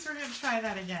piece. We're gonna try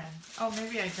that again. Oh,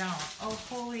 maybe I don't. Oh,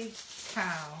 holy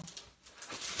cow.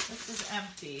 This is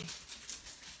empty.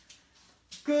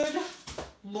 Good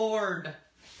Lord.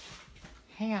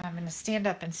 Hang on, I'm gonna stand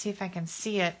up and see if I can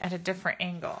see it at a different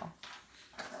angle.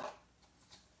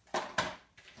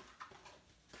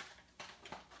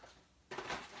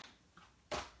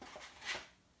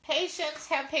 Patience,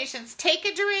 have patience. Take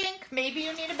a drink. Maybe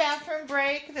you need a bathroom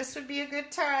break. This would be a good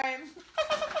time.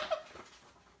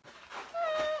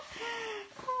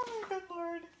 Oh my good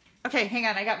Lord. Okay, hang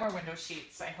on. I got more window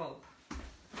sheets, I hope.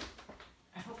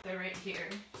 I hope they're right here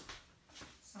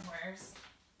somewheres.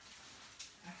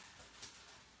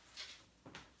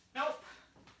 Nope.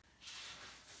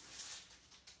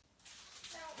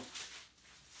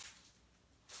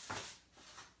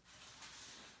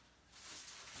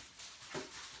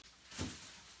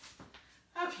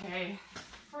 Okay,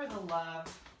 for the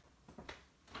love.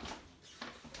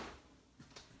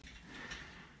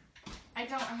 I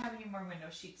don't have any more window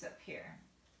sheets up here.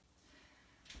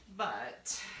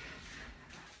 But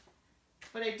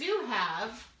what I do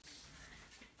have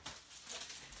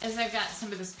is I've got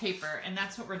some of this paper, and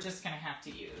that's what we're just going to have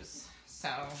to use. So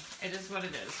it is what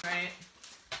it is, right?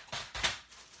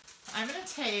 I'm going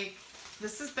to take,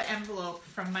 this is the envelope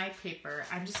from my paper.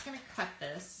 I'm just going to cut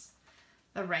this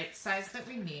the right size that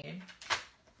we need.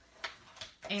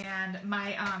 And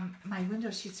my my window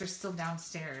sheets are still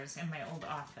downstairs in my old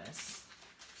office.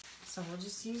 So we'll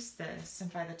just use this,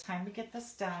 and by the time we get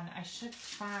this done, I should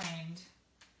find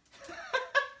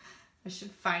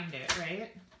it,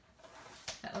 right?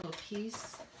 That little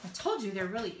piece. I told you they're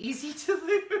really easy to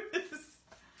lose.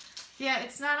 Yeah,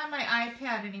 it's not on my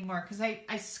iPad anymore because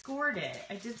I scored it.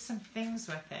 I did some things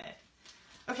with it.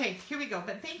 Okay, here we go.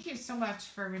 But thank you so much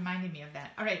for reminding me of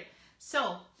that. All right,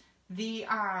 so the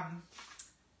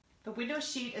window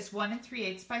sheet is 1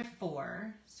 3/8 by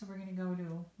 4. So we're gonna go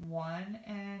to 1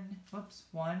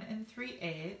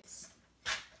 3/8. It's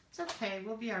okay,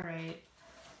 we'll be all right.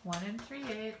 1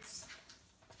 3/8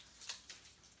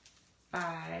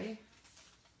 by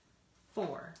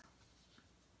 4.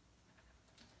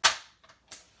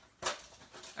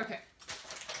 Okay.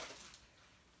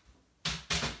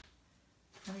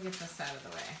 Let me get this out of the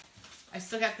way. I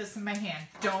still got this in my hand.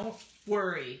 Don't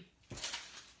worry.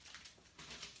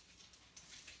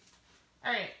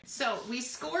 All right, so we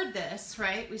scored this,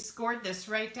 right? We scored this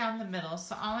right down the middle.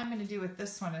 So all I'm going to do with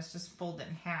this one is just fold it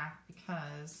in half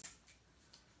because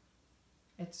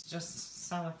it's just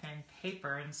cellophane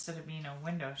paper instead of being a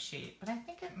window sheet. But I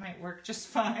think it might work just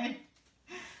fine.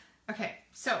 Okay,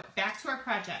 so back to our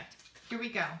project. Here we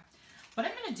go. What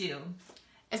I'm going to do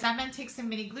is I'm going to take some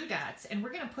mini glue dots and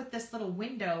we're going to put this little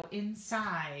window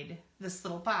inside this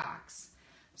little box.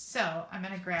 So I'm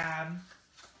going to grab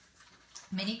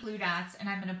mini glue dots and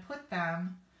I'm going to put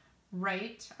them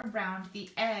right around the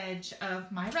edge of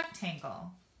my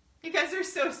rectangle. You guys are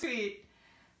so sweet.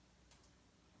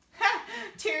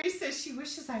 Terry says she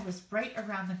wishes I was right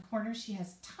around the corner. She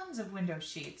has tons of window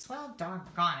sheets. Well,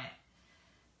 doggone it.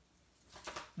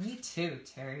 Me too,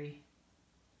 Terry.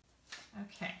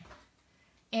 Okay.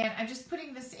 And I'm just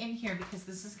putting this in here because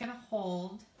this is going to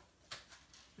hold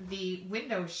the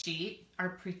window sheet, our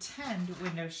pretend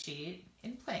window sheet,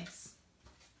 in place.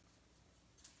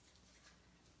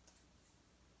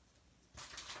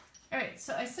 All right,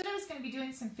 so I said I was going to be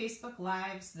doing some Facebook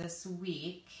Lives this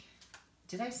week.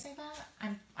 Did I say that?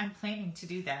 I'm planning to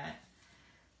do that.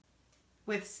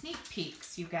 With sneak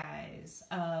peeks, you guys,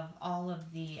 of all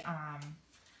of the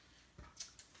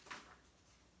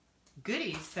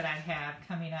goodies that I have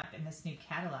coming up in this new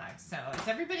catalog. So is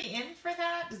everybody in for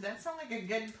that? Does that sound like a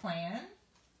good plan?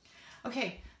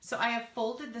 Okay, so I have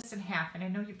folded this in half, and I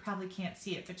know you probably can't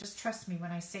see it, but just trust me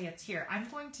when I say it's here. I'm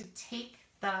going to take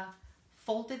the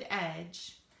folded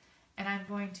edge and I'm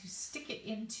going to stick it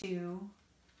into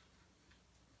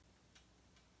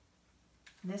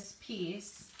this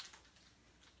piece,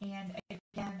 and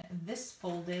again this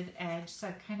folded edge, so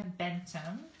I've kind of bent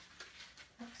them.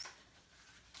 Oops.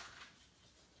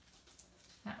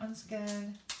 That one's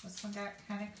good. This one got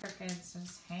kind of crooked, so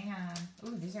just hang on.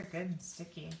 Ooh, these are good and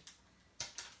sticky.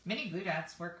 Mini glue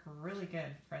dots work really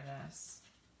good for this.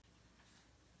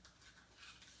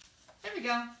 There we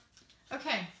go.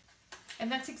 Okay,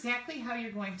 and that's exactly how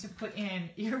you're going to put in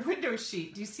your window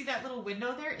sheet. Do you see that little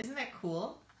window there? Isn't that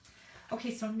cool?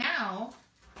 Okay, so now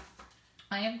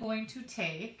I am going to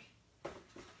take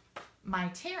my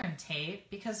tear and tape,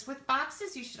 because with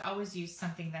boxes you should always use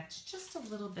something that's just a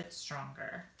little bit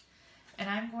stronger. And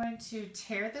I'm going to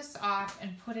tear this off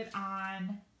and put it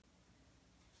on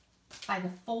by the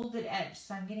folded edge.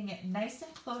 So I'm getting it nice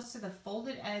and close to the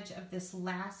folded edge of this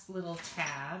last little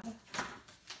tab.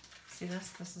 See this?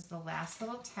 This is the last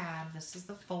little tab. This is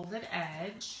the folded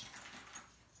edge.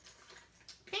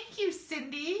 Thank you,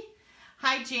 Cindy.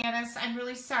 Hi, Janice. I'm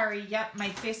really sorry. Yep, my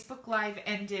Facebook Live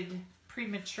ended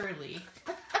prematurely.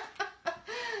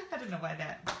 I don't know why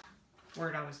that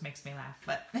word always makes me laugh,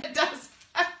 but it does.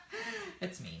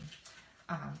 It's mean.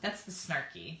 That's the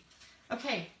snarky.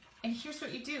 Okay, and here's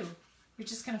what you do. You're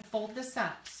just going to fold this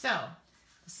up. So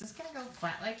this is going to go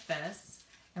flat like this.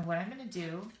 And what I'm going to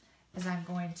do is I'm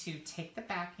going to take the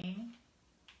backing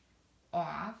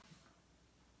off.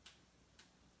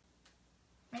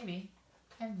 Maybe.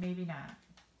 And maybe not.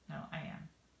 No, I am.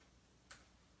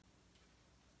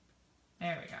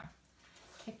 There we go.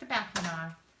 Take the backing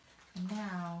off. And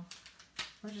now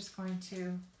we're just going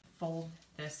to fold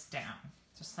this down.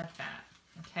 Just like that.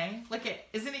 Okay? Look at,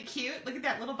 isn't it cute? Look at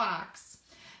that little box.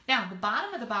 Now, the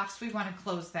bottom of the box, we want to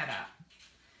close that up.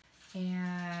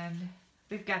 And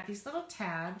we've got these little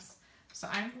tabs. So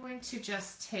I'm going to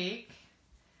just take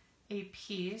a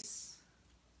piece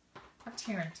of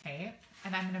tear and tape,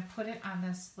 and I'm going to put it on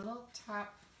this little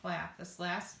top flap, this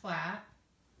last flap.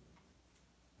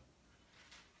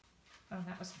 Oh,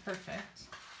 that was perfect.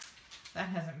 That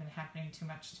hasn't been happening too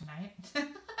much tonight.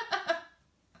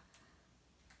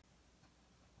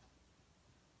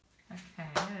 Okay,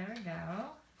 there we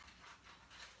go.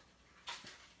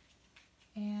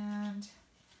 And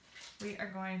we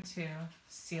are going to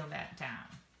seal that down.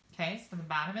 Okay, so the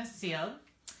bottom is sealed.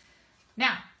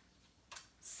 Now,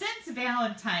 since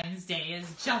Valentine's Day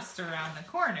is just around the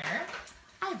corner,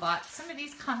 I bought some of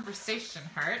these conversation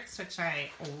hearts, which I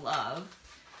love.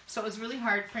 So it was really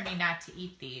hard for me not to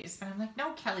eat these. But I'm like,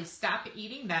 no, Kelly, stop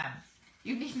eating them.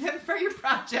 You need them for your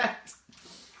project.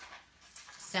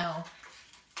 So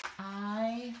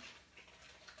I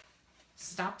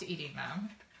stopped eating them.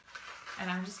 And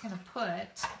I'm just going to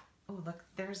put, oh, look,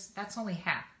 that's only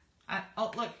half.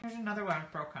 Oh, look, here's another one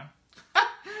broken.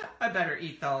 I better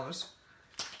eat those.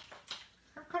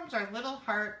 Here comes our little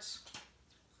hearts.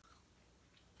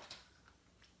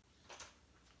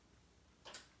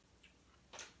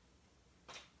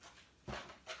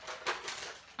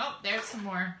 Oh, there's some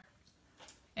more.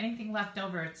 Anything left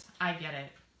over, I get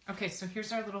it. Okay, so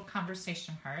here's our little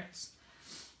conversation hearts.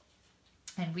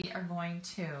 And we are going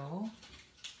to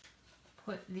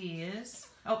put these.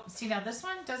 Oh, see, now this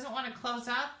one doesn't want to close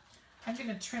up. I'm going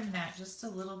to trim that just a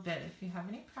little bit. If you have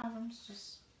any problems,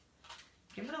 just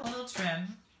give it a little trim.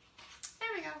 There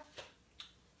we go.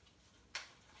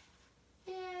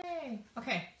 Yay.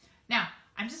 Okay, now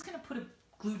I'm just going to put a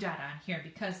glue dot on here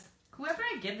because whoever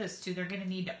I give this to, they're going to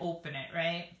need to open it,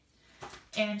 right?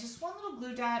 And just one little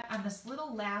glue dot on this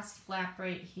little last flap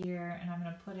right here, and I'm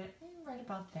going to put it right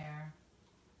about there.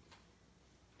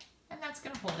 And that's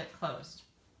going to hold it closed.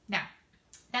 Now,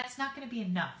 that's not going to be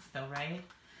enough though, right?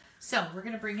 So we're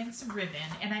going to bring in some ribbon,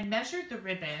 and I measured the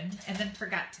ribbon and then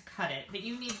forgot to cut it, but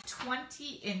you need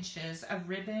 20 inches of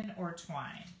ribbon or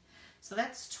twine. So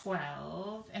that's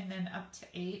 12, and then up to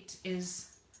 8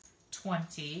 is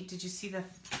 20. Did you see the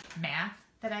math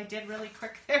that I did really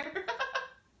quick there?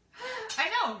 I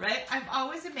know, right? I'm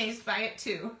always amazed by it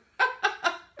too.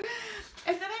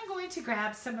 And then I'm going to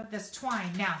grab some of this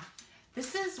twine. Now,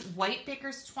 this is white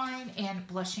baker's twine and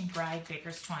blushing bride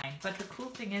baker's twine. But the cool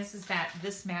thing is that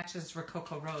this matches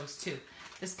Rococo Rose too.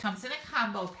 This comes in a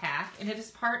combo pack, and it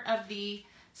is part of the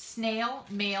snail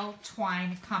mail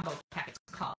twine combo pack, it's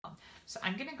called. So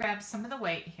I'm going to grab some of the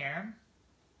white here,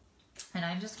 and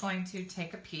I'm just going to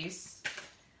take a piece.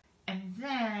 And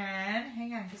then,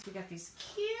 hang on, because we got these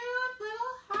cute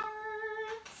little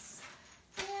hearts.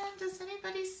 And does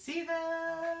anybody see them?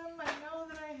 I know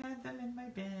that I had them in my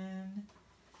bin.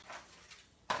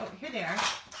 Oh, here they are.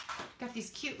 Got these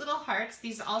cute little hearts.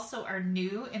 These also are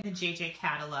new in the JJ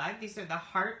catalog. These are the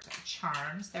heart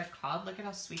charms, they're called. Look at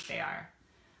how sweet they are.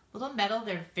 Little metal,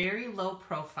 they're very low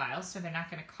profile, so they're not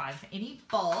going to cause any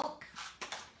bulk.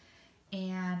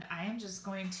 And I am just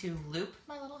going to loop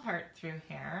my little heart through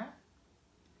here.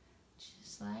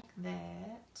 Just like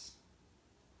that.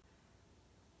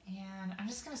 And I'm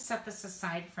just going to set this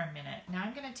aside for a minute. Now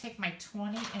I'm going to take my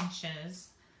 20 inches.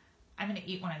 I'm going to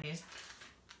eat one of these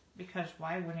because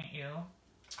why wouldn't you?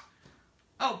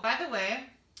 Oh, by the way,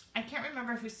 I can't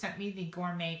remember who sent me the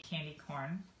gourmet candy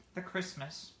corn, the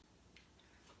Christmas.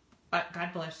 But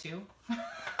God bless you. I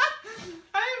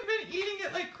have been eating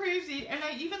it like crazy, and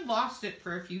I even lost it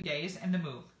for a few days in the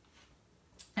move.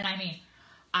 And I mean,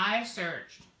 I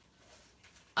searched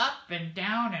up and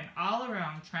down and all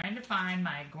around trying to find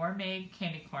my gourmet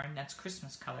candy corn that's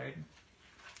Christmas colored.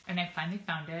 And I finally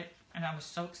found it, and I was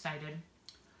so excited.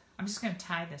 I'm just going to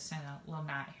tie this in a little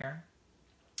knot here.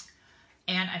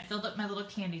 And I filled up my little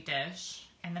candy dish,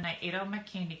 and then I ate all my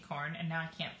candy corn, and now I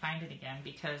can't find it again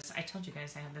because I told you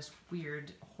guys I have this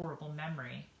weird, horrible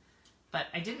memory. But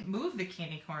I didn't move the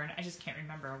candy corn. I just can't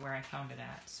remember where I found it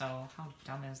at. So how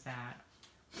dumb is that?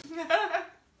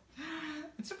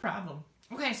 It's a problem.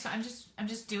 Okay, so I'm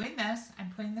just doing this.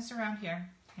 I'm putting this around here.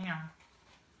 Hang on.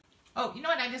 Oh, you know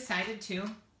what I decided to?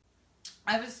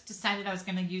 I decided I was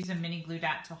going to use a mini glue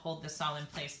dot to hold this all in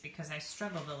place because I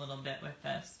struggled a little bit with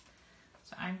this.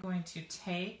 So I'm going to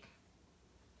take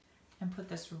and put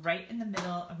this right in the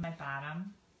middle of my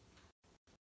bottom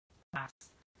box.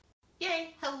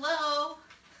 Yay, hello.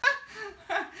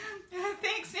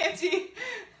 Thanks, Nancy.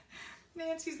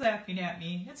 Nancy's laughing at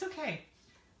me. It's okay.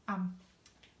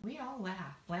 We all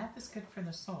laugh. Laugh is good for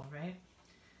the soul, right?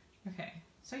 Okay.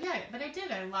 So yeah, but I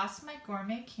did. I lost my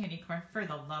gourmet candy corn for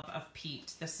the love of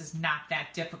Pete. This is not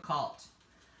that difficult.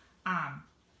 I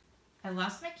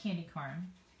lost my candy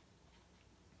corn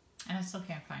and I still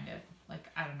can't find it. Like,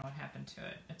 I don't know what happened to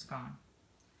it. It's gone.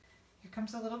 Here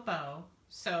comes a little bow.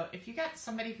 So if you got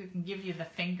somebody who can give you the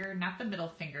finger, not the middle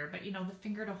finger, but you know, the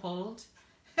finger to hold,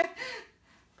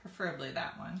 preferably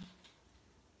that one,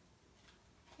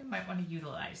 you might want to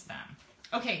utilize them.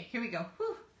 Okay, here we go.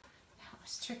 Whew, that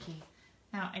was tricky.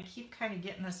 Now I keep kind of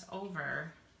getting this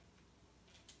over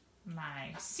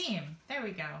my seam. There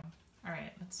we go. All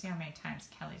right, let's see how many times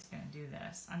Kelly's gonna do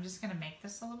this. I'm just gonna make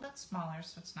this a little bit smaller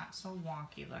so it's not so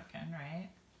wonky looking, right?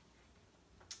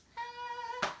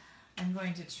 I'm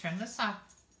going to trim this off.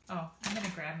 Oh, I'm gonna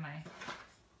grab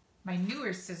my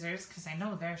newer scissors because I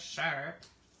know they're sharp.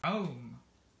 Boom.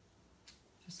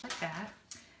 Just like that.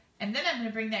 And then I'm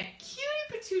gonna bring that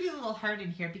cutie patootie little heart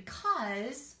in here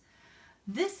because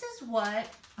this is what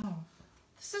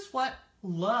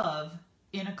love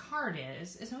in a card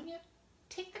is when you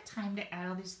take the time to add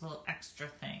all these little extra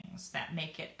things that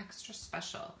make it extra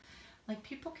special. Like,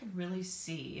 people can really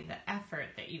see the effort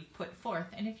that you've put forth.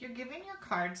 And if you're giving your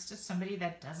cards to somebody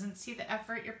that doesn't see the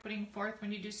effort you're putting forth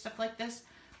when you do stuff like this,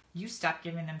 you stop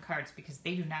giving them cards because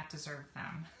they do not deserve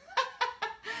them.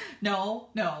 No.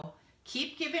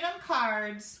 Keep giving them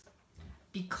cards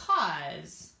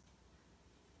because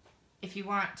if you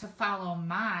want to follow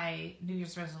my New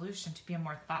Year's resolution to be a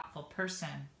more thoughtful person,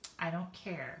 I don't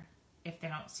care if they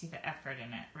don't see the effort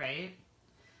in it, right?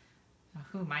 Now,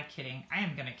 who am I kidding? I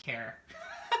am going to care.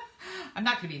 I'm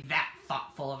not going to be that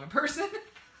thoughtful of a person.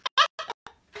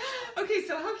 Okay,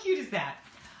 so how cute is that?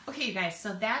 Okay, you guys,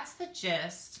 so that's the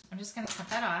gist. I'm just going to cut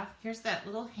that off. Here's that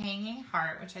little hanging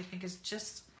heart, which I think is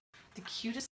just the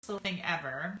cutest little thing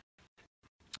ever.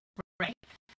 Right?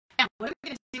 Now, what are we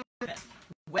going to do with this?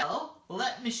 Well,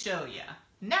 let me show you.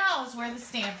 Now is where the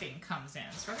stamping comes in.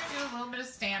 So we're going to do a little bit of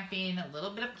stamping, a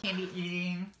little bit of candy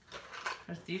eating.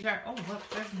 These are, oh look,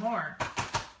 there's more.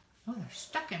 Oh, they're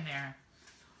stuck in there.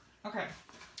 Okay.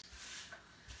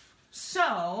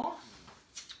 So,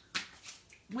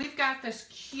 we've got this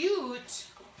cute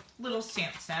little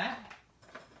stamp set.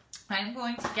 I'm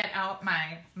going to get out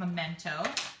my memento.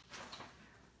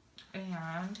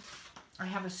 And I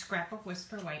have a scrap of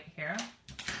Whisper White here.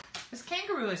 This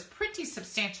kangaroo is pretty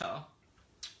substantial.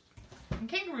 And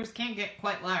kangaroos can get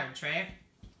quite large, right?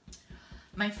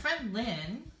 My friend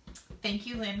Lynn, thank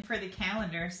you Lynn for the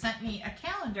calendar, sent me a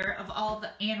calendar of all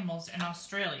the animals in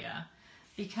Australia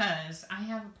because I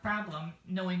have a problem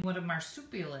knowing what a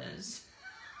marsupial is.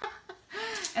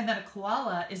 And that a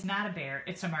koala is not a bear,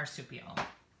 it's a marsupial.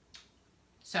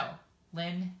 So,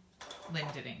 Lynn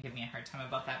didn't give me a hard time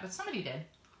about that, but somebody did.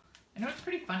 I know it's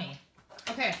pretty funny.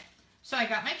 Okay, So I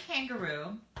got my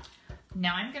kangaroo.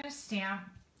 Now I'm going to stamp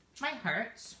my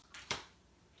hearts.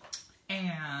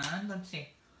 And let's see.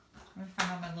 Let me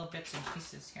find all my little bits and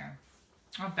pieces here.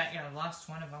 I'll bet you I lost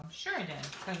one of them. Sure I did,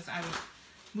 because I was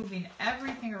moving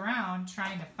everything around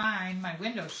trying to find my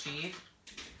window sheet.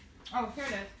 Oh, here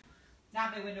it is.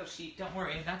 Not my window sheet. Don't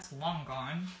worry, that's long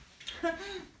gone.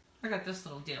 I got this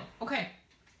little deal. Okay,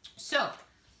 so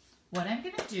what I'm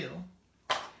going to do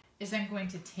is I'm going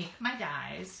to take my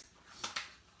dies.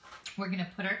 We're going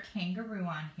to put our kangaroo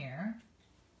on here.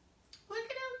 Look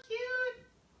at how cute.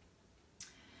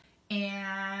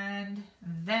 And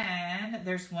then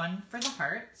there's one for the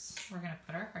hearts. We're going to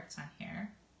put our hearts on here.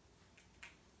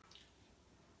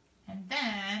 And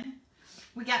then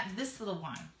we got this little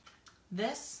one.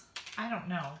 This, I don't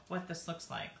know what this looks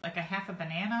like a half a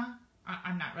banana.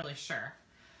 I'm not really sure.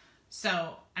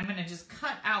 So I'm going to just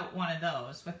cut out one of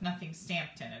those with nothing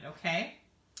stamped in it, okay?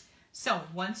 So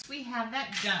once we have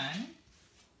that done,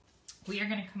 we are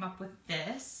going to come up with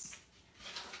this.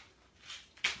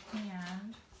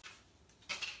 And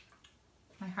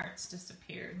my heart's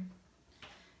disappeared.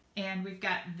 And we've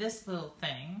got this little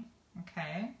thing,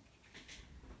 okay?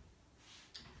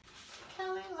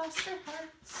 Kelly lost her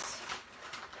hearts.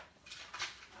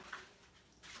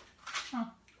 Huh.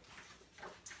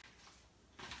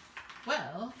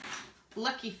 Well,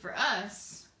 lucky for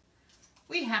us,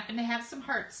 we happen to have some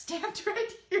hearts stamped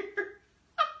right here.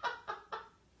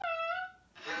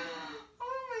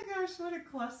 Oh my gosh, what a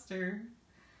cluster.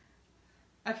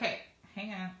 Okay,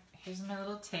 hang on. Here's my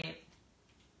little tape.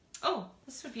 Oh,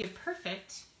 this would be a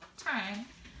perfect time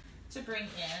to bring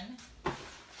in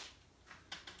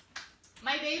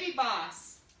my baby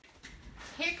boss.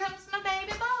 Here comes my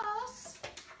baby boss.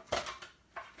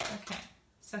 Okay,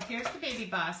 so here's the baby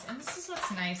boss. And this is what's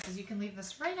nice is you can leave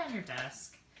this right on your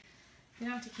desk. You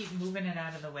don't have to keep moving it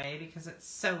out of the way because it's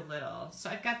so little. So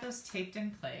I've got those taped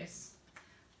in place.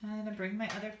 I'm gonna bring my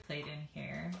other plate in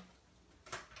here.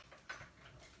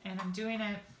 And I'm doing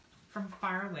it from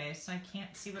far away so I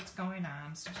can't see what's going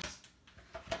on. So just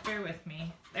bear with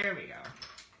me. There we go.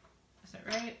 Is it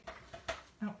right?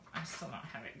 Oh, I still don't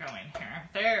have it going here.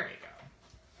 There we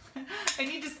go. I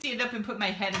need to stand up and put my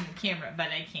head in the camera, but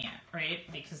I can't, right?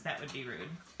 Because that would be rude.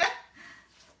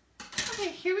 Okay,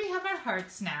 here we have our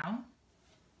hearts now.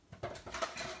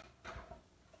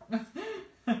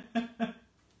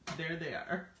 There they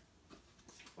are.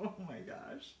 Oh my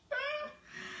gosh.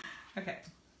 Okay.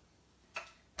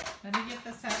 Let me get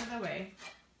this out of the way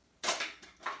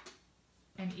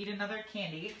and eat another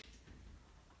candy.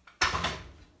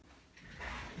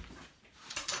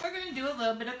 We're going to do a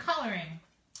little bit of coloring.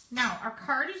 Now, our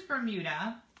card is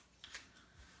Bermuda,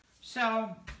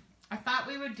 so I thought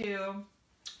we would do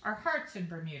our hearts in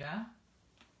Bermuda.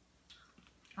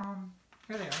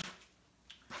 Here they are.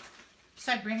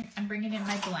 So I'm bringing in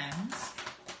my blends.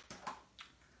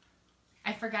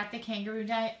 I forgot the kangaroo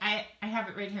die. I have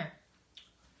it right here.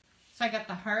 So I got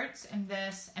the hearts and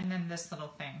then this little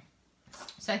thing.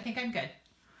 So I think I'm good.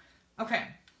 Okay.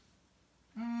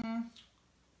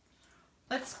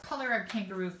 Let's color our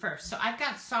kangaroo first. So I've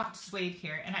got soft suede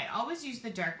here, and I always use the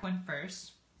dark one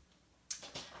first.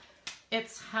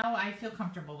 It's how I feel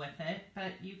comfortable with it,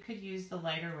 but you could use the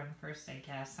lighter one first, I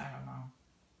guess. I don't know.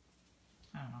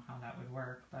 I don't know how that would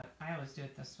work, but I always do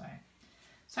it this way.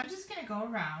 So I'm just going to go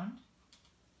around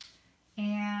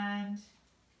and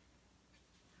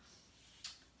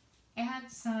add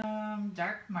some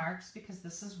dark marks because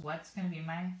this is what's going to be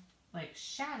my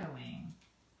shadowing.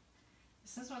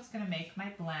 This is what's going to make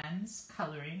my blends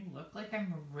coloring look like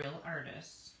I'm a real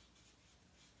artist.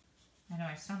 I know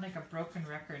I sound like a broken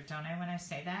record, don't I, when I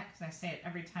say that? Because I say it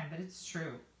every time, but it's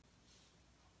true.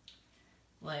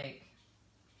 Like,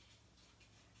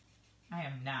 I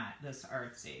am not this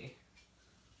artsy.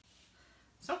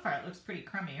 So far it looks pretty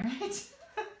crummy, right?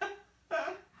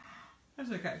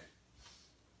 That's okay.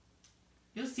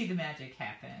 You'll see the magic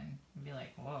happen and be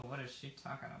like, whoa, what is she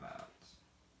talking about?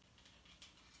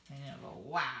 And you'll go,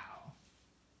 wow.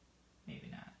 Maybe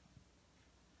not.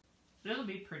 But it'll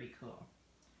be pretty cool.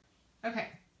 Okay,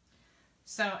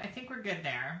 so I think we're good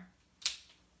there.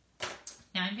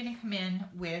 Now I'm going to come in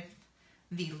with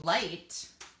the light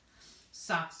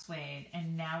soft suede,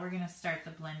 and now we're going to start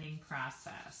the blending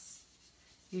process.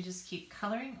 You just keep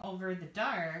coloring over the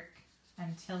dark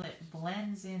until it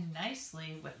blends in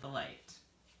nicely with the light.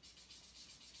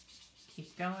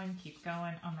 Keep going, keep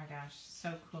going. Oh my gosh,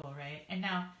 so cool, right? And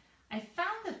now I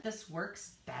found that this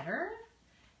works better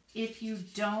if you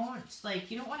don't,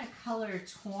 you don't want to color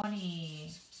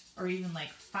 20 or even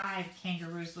 5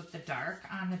 kangaroos with the dark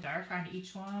on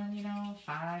each one,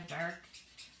 5 dark.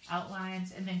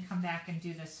 outlines and then come back and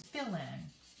do this fill-in.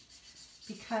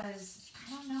 Because,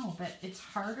 I don't know, but it's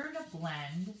harder to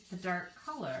blend the dark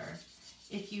color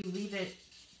if you leave it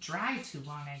dry too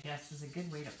long, I guess, is a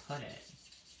good way to put it.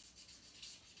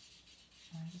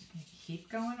 I'm just going to keep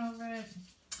going over it.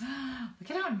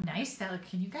 Look at how nice that looks.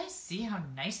 Can you guys see how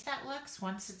nice that looks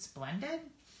once it's blended?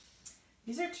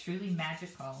 These are truly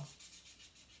magical.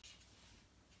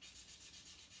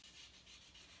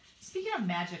 Speaking of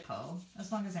magical,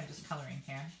 as long as I'm just coloring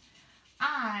here,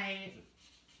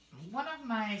 one of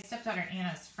my stepdaughter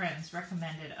Anna's friends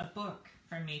recommended a book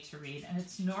for me to read, and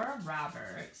it's Nora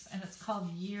Roberts, and it's called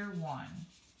Year One.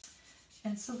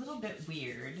 And it's a little bit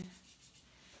weird.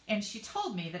 And she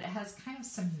told me that it has kind of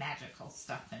some magical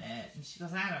stuff in it. And she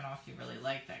goes, I don't know if you really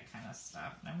like that kind of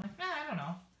stuff. And I'm like, nah, I don't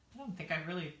know. I don't think I've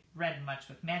really read much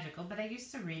with magical, but I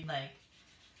used to read like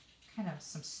kind of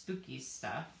some spooky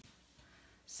stuff.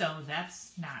 So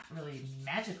that's not really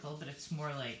magical, but it's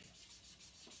more like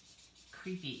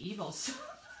creepy evil. So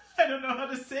I don't know how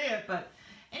to say it, but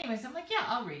anyways, I'm like, yeah,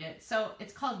 I'll read it. So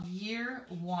it's called Year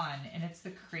One, and it's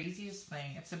the craziest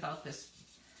thing. It's about this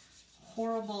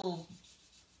horrible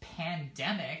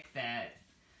pandemic that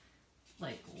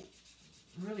like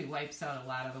really wipes out a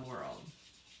lot of the world,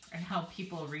 and how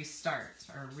people restart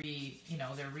or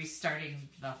they're restarting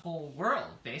the whole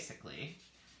world basically.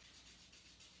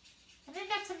 And they've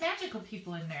got some magical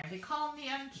people in there. They call them the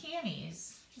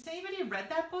Uncannies. Has anybody read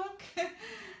that book?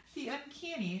 The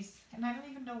Uncannies. And I don't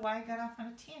even know why I got off on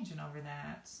a tangent over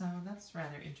that. So that's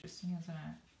rather interesting, isn't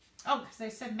it? Oh, because I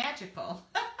said magical.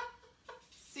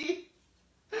 See?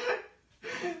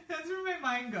 That's where my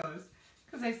mind goes.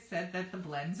 Because I said that the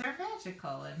blends are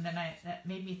magical. And then that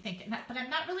made me think. But I'm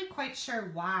not really quite sure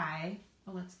why.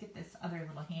 Well, let's get this other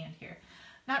little hand here.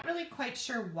 Not really quite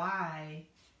sure why.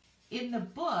 In the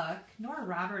book, Nora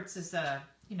Roberts is a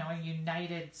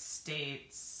United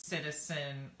States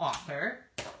citizen author.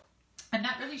 I'm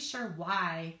not really sure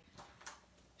why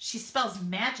she spells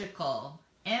magical,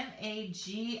 M-A-G-I-K-A-L,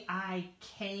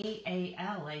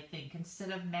 I think,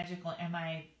 instead of magical,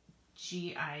 M-I-G-I-C-A-L.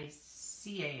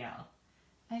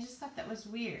 I just thought that was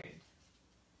weird.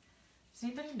 Does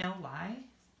anybody know why?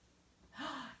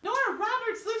 Nora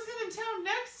Roberts lives in a town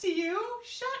next to you.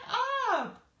 Shut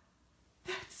up.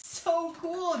 That's so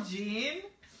cool, Jean.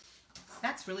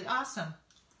 That's really awesome.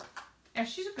 Yeah,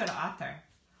 she's a good author.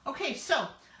 Okay, so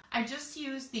I just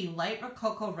used the light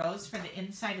Rococo Rose for the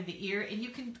inside of the ear, and you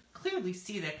can clearly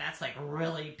see that that's like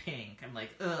really pink. I'm like,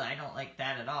 ugh, I don't like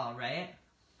that at all, right?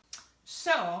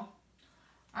 So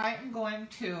I am going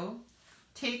to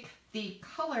take the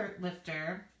color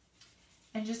lifter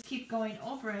and just keep going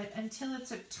over it until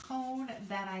it's a tone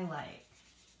that I like.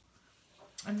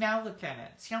 And now look at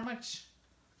it. See how much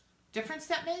difference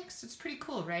that makes? It's pretty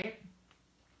cool, right?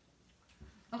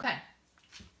 Okay.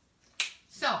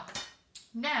 So,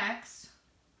 next,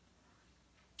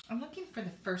 I'm looking for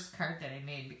the first card that I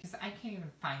made because I can't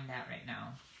even find that right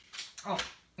now. Oh,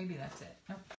 maybe that's it.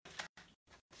 Nope.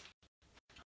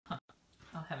 Huh.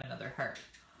 I'll have another heart.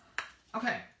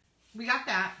 Okay, we got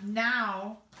that.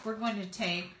 Now, we're going to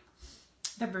take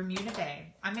the Bermuda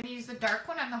Bay. I'm going to use the dark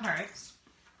one on the hearts.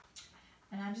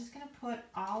 And I'm just going to put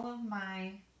all of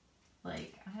my,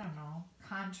 like, I don't know,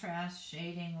 contrast,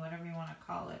 shading, whatever you want to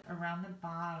call it, around the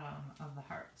bottom of the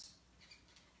hearts.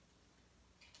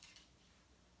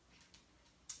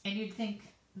 And you'd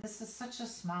think, this is such a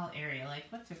small area, like,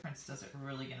 what difference does it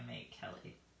really going to make,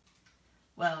 Kelly?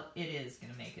 Well, it is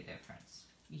going to make a difference.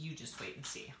 You just wait and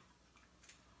see.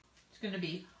 It's going to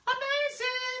be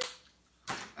amazing!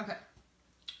 Okay.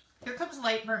 Here comes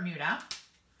light Bermuda.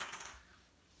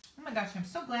 Oh my gosh, I'm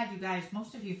so glad you guys,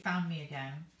 most of you found me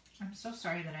again. I'm so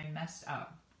sorry that I messed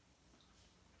up.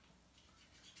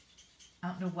 I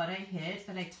don't know what I hit,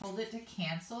 but I told it to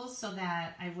cancel so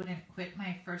that I wouldn't quit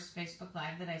my first Facebook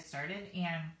Live that I started,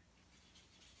 and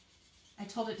I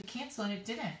told it to cancel and it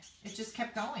didn't. It just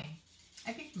kept going.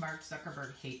 I think Mark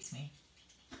Zuckerberg hates me.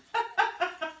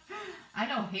 I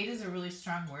know hate is a really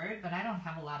strong word, but I don't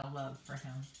have a lot of love for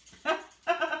him.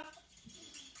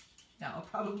 Now I'll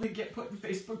probably get put in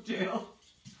Facebook jail.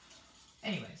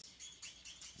 Anyways,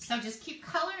 so just keep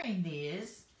coloring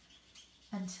these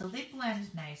until they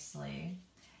blend nicely.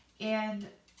 And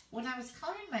when I was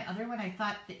coloring my other one, I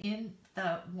thought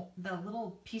the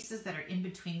little pieces that are in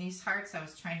between these hearts, I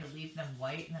was trying to leave them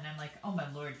white. And then I'm like, oh my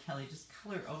Lord, Kelly, just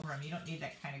color over them. You don't need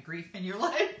that kind of grief in your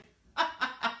life.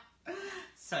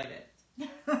 So I did.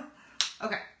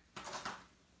 Okay,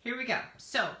 here we go.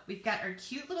 So we've got our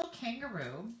cute little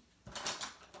kangaroo.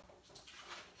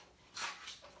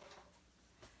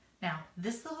 Now,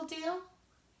 this little deal,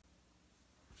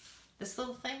 this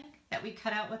little thing, that we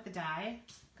cut out with the die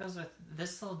goes with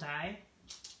this little die.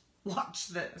 Watch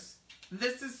this.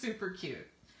 This is super cute.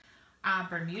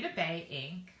 Bermuda Bay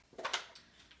ink.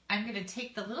 I'm going to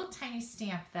take the little tiny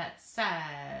stamp that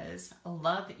says,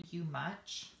 love you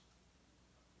much.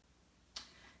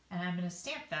 And I'm going to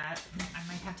stamp that. I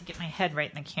might have to get my head right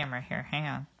in the camera here. Hang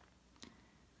on.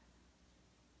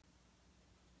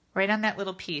 Right on that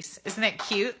little piece. Isn't it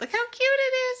cute? Look how cute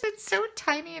it is. It's so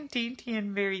tiny and dainty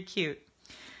and very cute.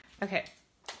 Okay.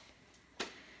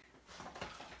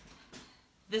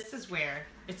 This is where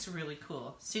it's really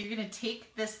cool. So you're going to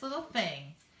take this little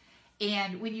thing,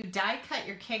 and when you die cut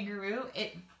your kangaroo,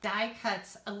 it die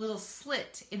cuts a little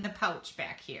slit in the pouch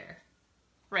back here.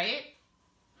 Right?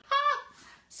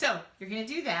 So you're going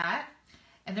to do that,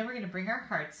 and then we're going to bring our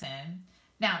hearts in.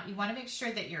 Now, you want to make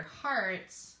sure that your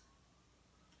hearts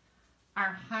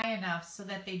are high enough so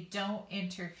that they don't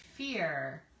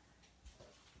interfere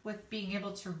with being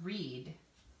able to read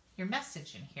your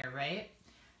message in here, right?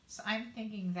 So I'm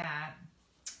thinking that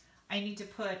I need to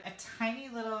put a tiny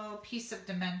little piece of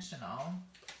dimensional.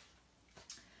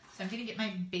 So I'm going to get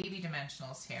my baby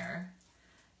dimensionals here,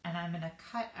 and I'm going to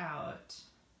cut out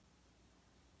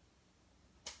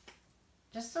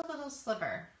just a little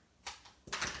sliver.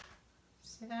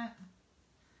 See that?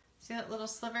 See that little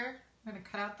sliver? I'm going to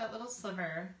cut out that little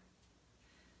sliver.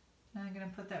 And I'm going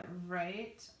to put that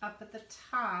right up at the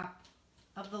top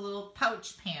of the little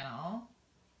pouch panel.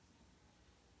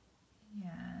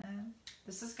 And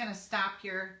this is going to stop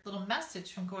your little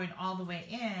message from going all the way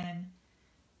in. And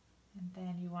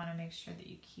then you want to make sure that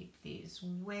you keep these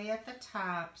way at the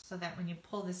top so that when you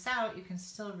pull this out, you can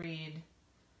still read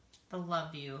the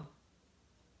love you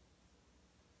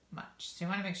much. So you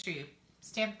want to make sure you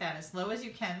stamp that as low as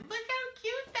you can. Look how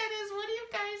cute that is. What do you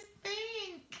guys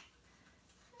think?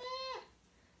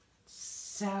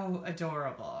 So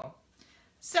adorable.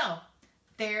 So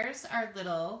there's our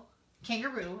little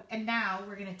kangaroo, and now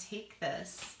we're going to take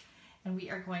this and we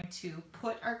are going to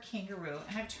put our kangaroo,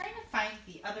 and I'm trying to find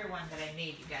the other one that I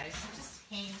made, you guys, so just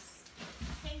hang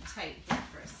tight here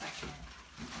for a second,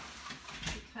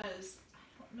 because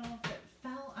I don't know if it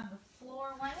fell on the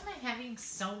floor. Why am I having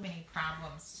so many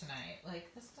problems tonight?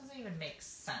 Like, this doesn't even make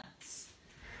sense.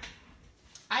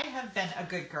 I have been a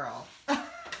good girl.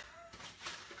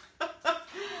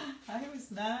 I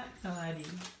was not naughty.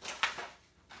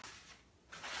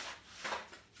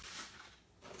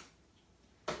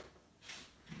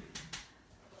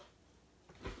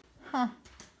 Huh.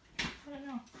 I don't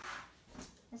know.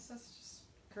 This is just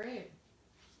great.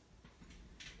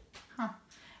 Huh.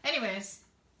 Anyways,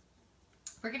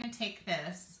 we're going to take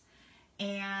this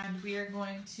and we are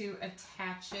going to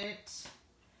attach it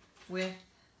with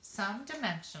some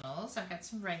dimensionals. I've got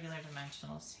some regular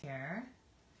dimensionals here.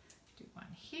 Do one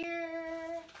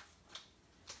here.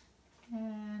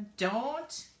 And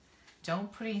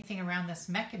don't put anything around this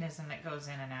mechanism that goes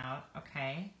in and out,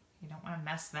 okay? You don't want to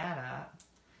mess that up.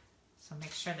 So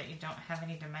make sure that you don't have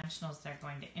any dimensionals that are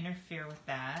going to interfere with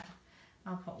that.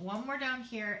 I'll put one more down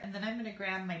here, and then I'm going to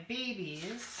grab my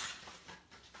babies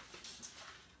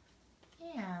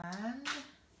and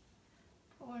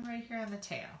put one right here on the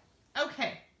tail.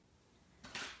 Okay.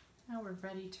 Now we're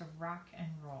ready to rock and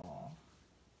roll.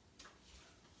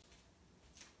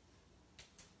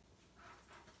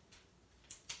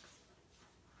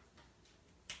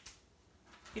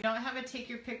 If you don't have a take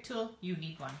your pick tool, you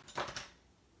need one. I'm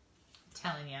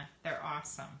telling you, they're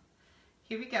awesome.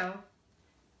 Here we go.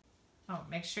 Oh,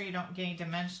 make sure you don't get any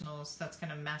dimensionals. That's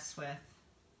going to mess with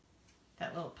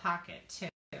that little pocket too.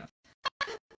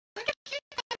 Look how cute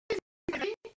that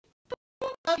is. I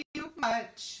love you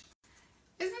much.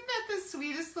 Isn't that the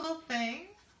sweetest little thing?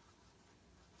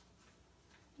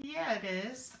 Yeah, it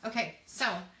is. Okay, so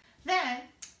then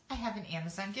I have an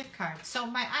Amazon gift card. So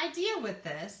my idea with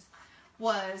this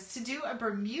was to do a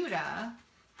Bermuda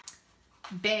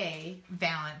Bay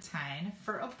Valentine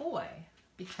for a boy,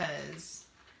 because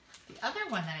the other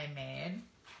one that I made,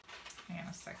 hang on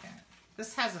a second,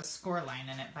 this has a score line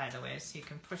in it, by the way, so you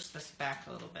can push this back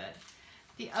a little bit.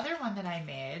 The other one that I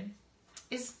made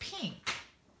is pink.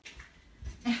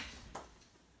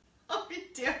 Oh,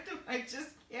 damn it, I just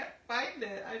can't find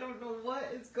it. I don't know what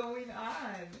is going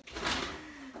on.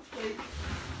 Like,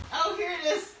 oh, here it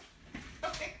is.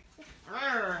 Okay.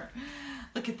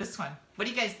 Look at this one. What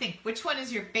do you guys think? Which one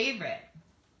is your favorite?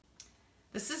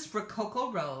 This is Rococo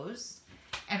Rose,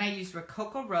 and I use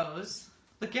Rococo Rose.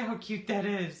 Look at how cute that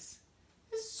is.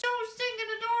 It's so stinking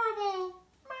adorable.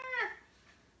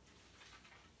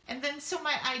 And then, so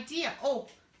my idea, oh,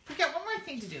 we got one more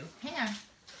thing to do. Hang on.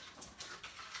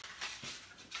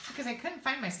 because I couldn't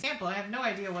find my sample. I have no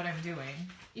idea what I'm doing,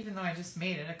 even though I just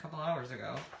made it a couple hours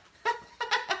ago.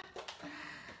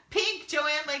 Pink,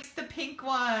 Joanne likes the pink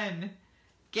one.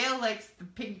 Gail likes the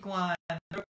pink one.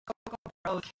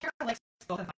 Carol likes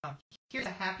both of them. Here's a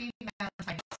happy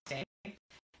Valentine's Day.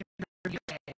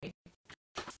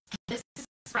 This is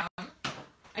from,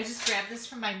 I just grabbed this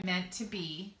from my Meant to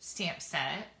Be stamp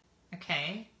set.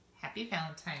 Okay, happy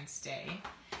Valentine's Day.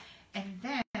 And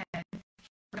then,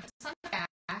 on the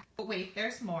back, oh wait,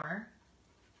 there's more.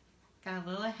 Got a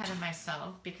little ahead of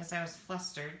myself because I was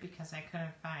flustered because I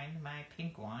couldn't find my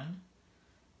pink one.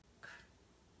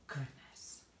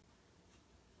 Goodness.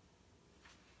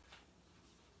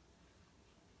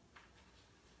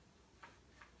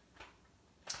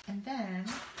 And then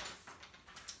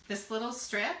this little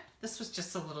strip, this was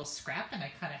just a little scrap and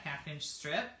I cut a 1/2 inch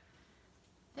strip.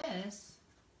 This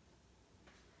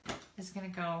is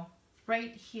going to go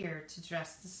right here to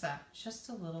dress this up just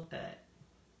a little bit.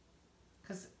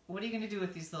 Because what are you going to do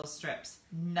with these little strips?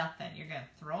 Nothing. You're going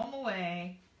to throw them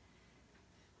away.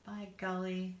 By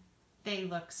golly, they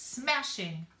look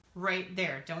smashing right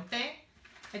there, don't they?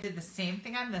 I did the same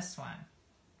thing on this one.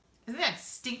 Isn't that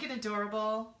stinking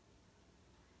adorable?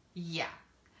 Yeah.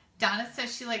 Donna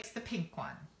says she likes the pink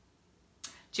one.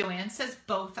 Joanne says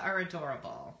both are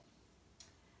adorable.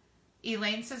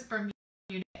 Elaine says Bermuda.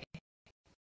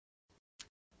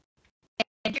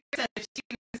 And here says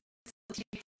she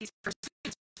these for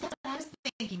students. Well, I was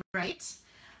thinking, right?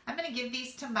 I'm going to give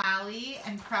these to Molly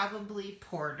and probably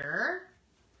Porter.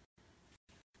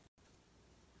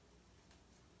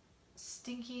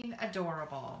 Stinking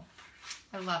adorable.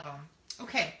 I love them.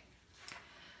 Okay.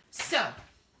 So,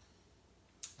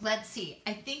 let's see.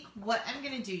 I think what I'm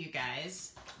going to do, you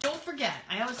guys, don't forget,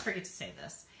 I always forget to say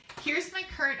this. Here's my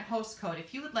current host code.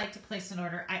 If you would like to place an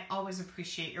order, I always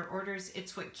appreciate your orders.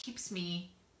 It's what keeps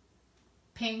me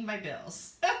paying my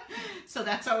bills. So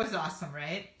that's always awesome,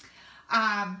 right?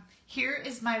 Here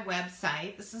is my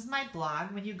website. This is my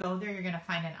blog. When you go there, you're going to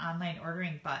find an online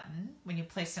ordering button. When you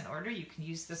place an order, you can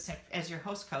use this as your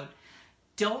host code.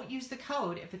 Don't use the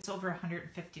code if it's over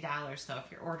 $150 though, if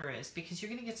your order is, because you're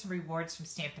going to get some rewards from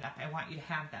Stampin' Up. I want you to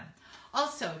have them.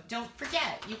 Also, don't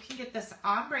forget, you can get this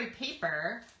ombre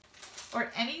paper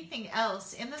or anything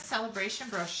else in the celebration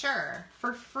brochure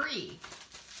for free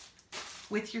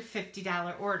with your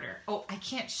 $50 order. Oh, I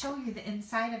can't show you the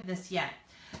inside of this yet.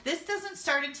 This doesn't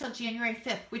start until January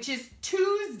 5th, which is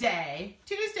Tuesday.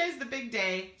 Tuesday's the big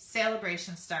day.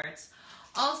 Celebration starts.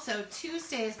 Also,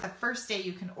 Tuesday is the first day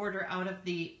you can order out of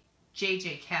the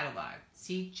JJ catalog.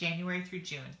 See, January through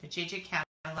June. The JJ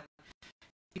catalog.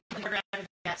 You can order out of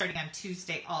that starting on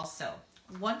Tuesday also.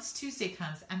 Once Tuesday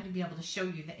comes, I'm going to be able to show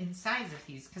you the insides of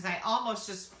these because I almost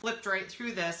just flipped right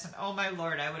through this and oh my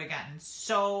Lord, I would have gotten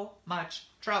so much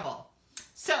trouble.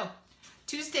 So,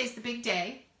 Tuesday's the big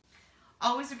day.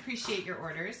 Always appreciate your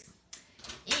orders.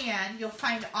 And you'll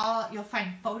find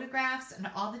photographs and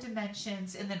all the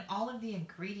dimensions and then all of the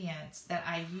ingredients that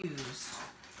I used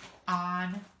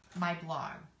on my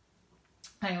blog.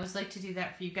 I always like to do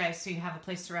that for you guys so you have a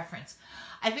place to reference.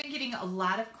 I've been getting a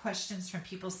lot of questions from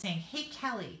people saying, hey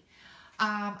Kelly,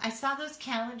 I saw those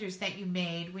calendars that you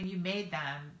made when you made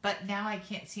them, but now I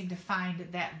can't seem to find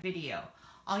that video.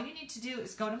 All you need to do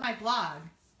is go to my blog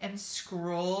and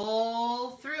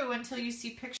scroll through until you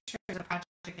see pictures of the project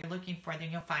you're looking for.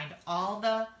 Then you'll find all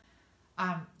the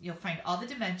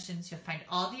dimensions, you'll find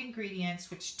all the ingredients,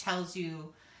 which tells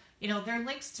you, there are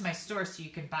links to my store so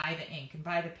you can buy the ink and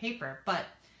buy the paper. But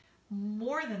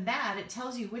more than that, it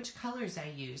tells you which colors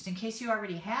I used. In case you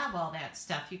already have all that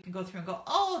stuff, you can go through and go,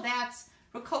 oh, that's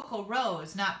Rococo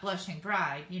Rose, not Blushing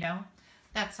Bride,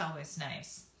 That's always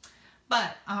nice.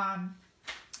 But,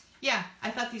 yeah, I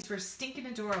thought these were stinking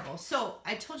adorable. So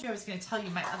I told you I was going to tell you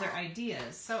my other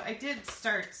ideas. So I did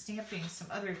start stamping some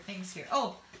other things here.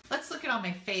 Oh, let's look at all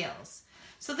my fails.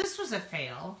 So this was a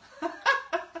fail.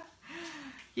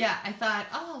 Yeah, I thought,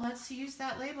 oh, let's use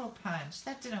that label punch.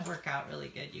 That didn't work out really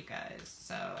good, you guys.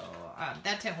 So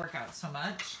that didn't work out so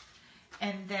much.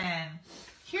 And then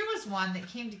here was one that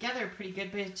came together pretty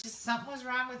good, but it just something was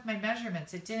wrong with my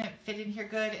measurements. It didn't fit in here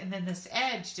good, and then this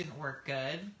edge didn't work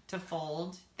good to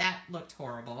fold. That looked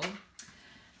horrible.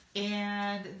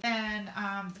 And then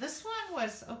this one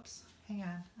was, oops, hang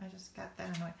on, I just got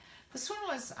that annoyed. This one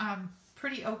was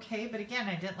pretty okay, but again,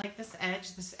 I didn't like this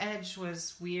edge. This edge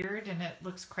was weird, and it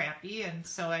looks crappy, and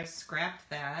so I scrapped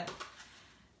that.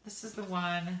 This is the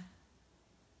one.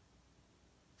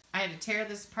 I had to tear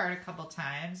this apart a couple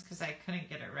times because I couldn't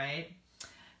get it right.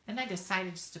 Then I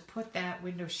decided just to put that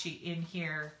window sheet in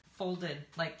here folded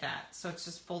like that. So it's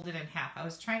just folded in half. I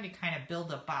was trying to kind of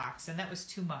build a box and that was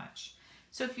too much.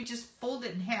 So if you just fold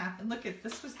it in half, and look at,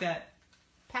 this was that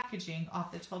packaging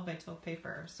off the 12 by 12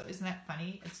 paper. So isn't that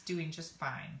funny? It's doing just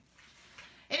fine.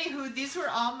 Anywho, these were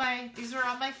all my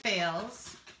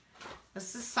fails.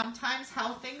 This is sometimes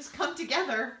how things come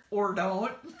together, or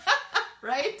don't,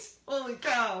 right? Holy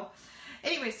cow.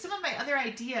 Anyway, some of my other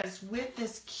ideas with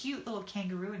this cute little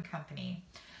kangaroo and company.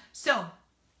 So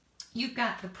you've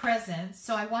got the presents.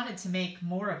 So I wanted to make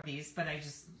more of these, but I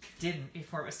just didn't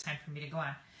before it was time for me to go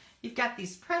on. You've got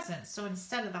these presents. So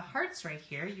instead of the hearts right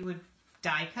here, you would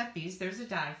die cut these. There's a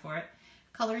die for it.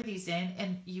 Color these in,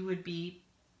 and you would be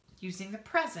using the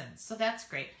presents. So that's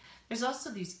great. There's also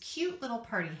these cute little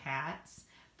party hats.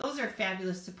 Those are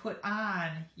fabulous to put on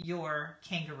your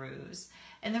kangaroos.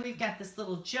 And then we've got this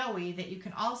little Joey that you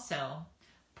can also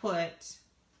put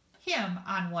him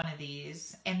on one of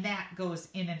these, and that goes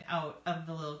in and out of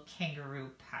the little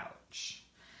kangaroo pouch.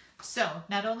 So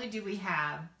not only do we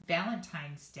have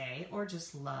Valentine's Day or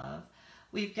just love,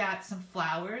 we've got some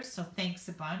flowers. So thanks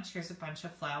a bunch. Here's a bunch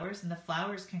of flowers, and the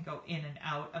flowers can go in and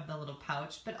out of the little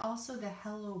pouch, but also the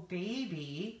hello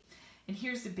baby. And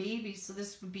here's the baby, so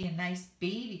this would be a nice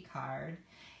baby card.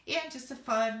 And just a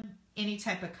fun, any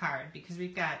type of card, because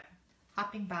we've got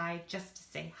hopping by just to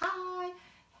say hi,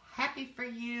 happy for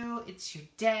you, it's your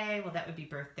day. Well, that would be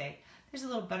birthday. There's a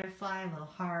little butterfly, a little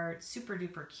heart, super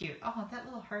duper cute. Oh, that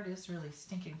little heart is really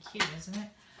stinking cute, isn't it?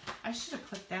 I should have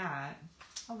put that.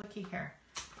 Oh, looky here.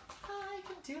 I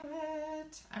can do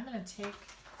it. I'm going to take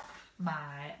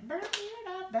my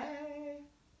Bermuda bag.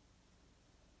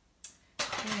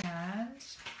 And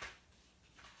let's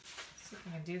see if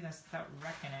I can do this without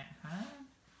wrecking it, huh?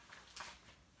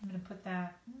 I'm going to put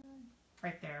that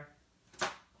right there.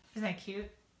 Isn't that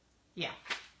cute? Yeah.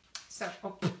 So,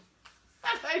 oh,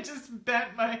 I just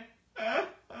bent my... Oh,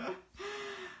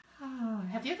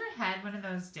 have you ever had one of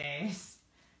those days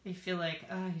you feel like,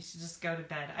 oh, you should just go to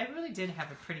bed? I really did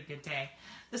have a pretty good day.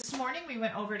 This morning we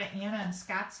went over to Anna and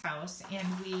Scott's house, and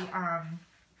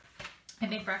I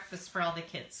made breakfast for all the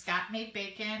kids. Scott made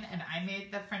bacon, and I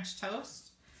made the French toast.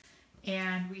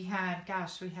 And we had,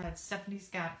 Stephanie's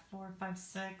got 4, 5,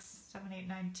 6, 7, 8,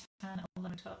 9, 10,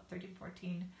 11, 12, 13,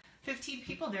 14, 15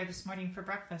 people there this morning for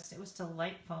breakfast. It was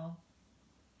delightful.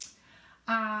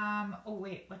 Oh,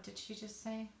 wait, what did she just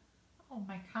say? Oh,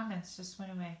 my comments just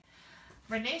went away.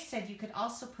 Renee said you could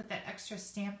also put that extra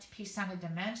stamped piece on a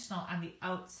dimensional on the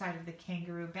outside of the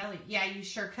kangaroo belly. Yeah, you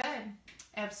sure could.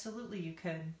 Absolutely, you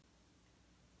could.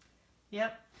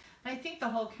 Yep. And I think the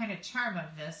whole kind of charm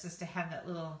of this is to have that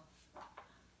little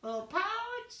pouch.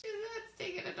 That's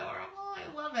taking adorable.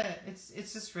 I love it.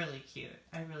 It's just really cute.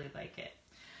 I really like it.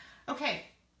 Okay.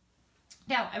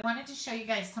 Now, I wanted to show you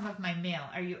guys some of my mail.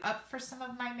 Are you up for some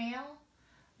of my mail?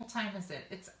 What time is it?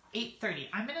 It's 8:30.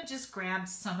 I'm going to just grab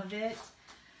some of it.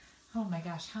 Oh my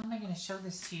gosh, how am I going to show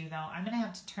this to you though? I'm going to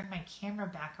have to turn my camera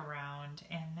back around,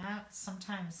 and that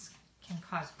sometimes can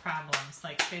cause problems.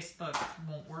 Like Facebook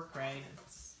won't work right.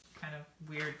 It's kind of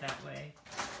weird that way.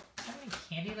 Do I have any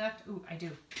candy left? Ooh, I do.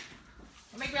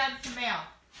 Let me grab some mail.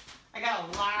 I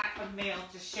got a lot of mail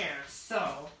to share,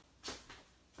 so.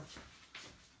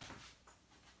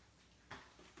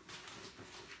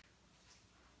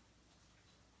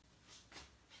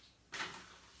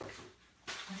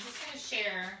 I'm just going to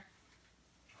share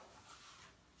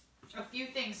a few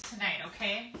things tonight,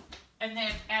 okay? And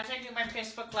then as I do my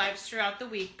Facebook Lives throughout the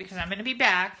week, because I'm going to be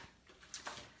back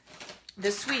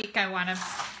this week, I want to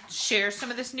share some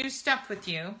of this new stuff with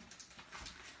you.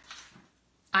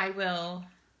 I will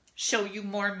show you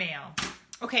more mail.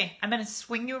 Okay, I'm going to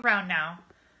swing you around now.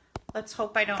 Let's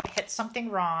hope I don't hit something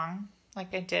wrong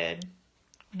like I did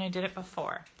when I did it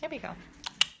before. There we go.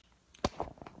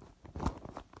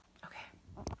 Okay.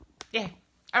 Yay.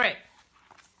 All right.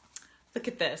 Look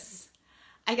at this.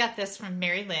 I got this from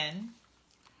Mary Lynn.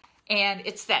 And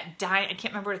it's that I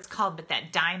can't remember what it's called, but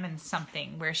that diamond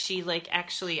something where she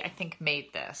actually, I think,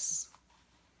 made this.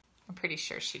 I'm pretty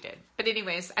sure she did. But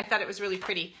anyways, I thought it was really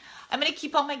pretty. I'm going to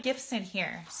keep all my gifts in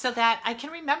here so that I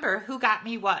can remember who got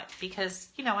me what, because,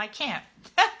 I can't.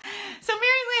 So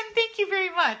Mary Lynn, thank you very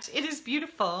much. It is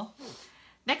beautiful.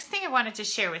 Next thing I wanted to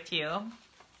share with you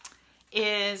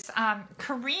is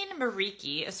Karine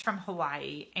Mariki is from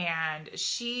Hawaii, and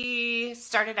she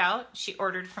started out, she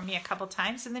ordered from me a couple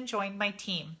times and then joined my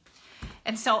team.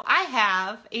 And so I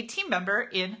have a team member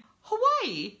in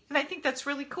Hawaii, and I think that's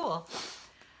really cool.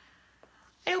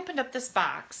 I opened up this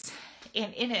box,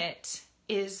 and in it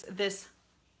is this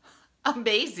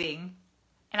amazing,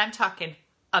 and I'm talking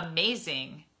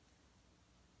amazing,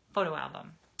 photo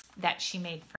album that she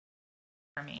made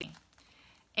for me.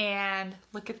 And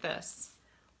look at this.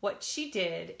 What she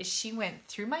did is she went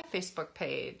through my Facebook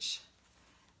page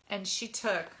and she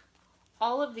took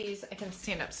all of these, I can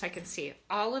stand up so I can see,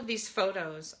 all of these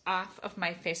photos off of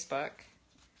my Facebook,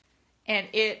 and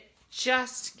it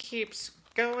just keeps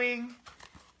going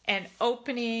and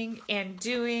opening and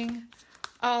doing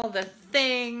all the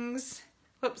things.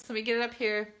 Whoops, let me get it up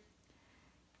here.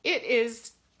 It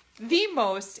is the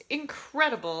most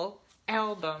incredible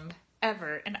album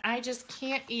ever, and I just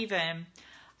can't even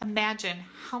imagine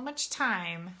how much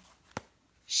time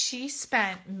she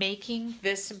spent making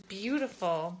this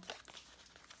beautiful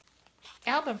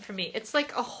album for me. It's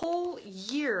like a whole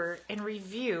year in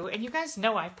review, and you guys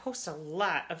know I post a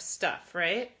lot of stuff,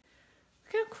 right?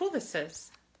 Look at how cool this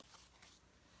is.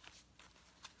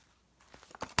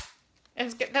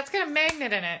 And that's got a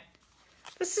magnet in it.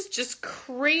 This is just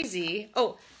crazy.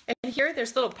 Oh, and here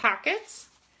there's little pockets.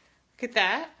 Look at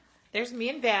that. There's me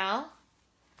and Val.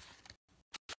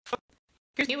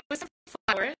 Here's me with some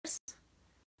flowers.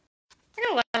 I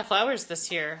got a lot of flowers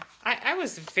this year. I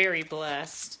was very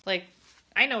blessed. Like,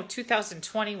 I know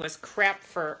 2020 was crap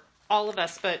for all of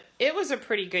us, but it was a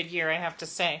pretty good year, I have to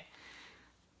say.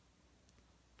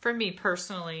 For me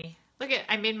personally. Look at,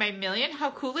 I made my million.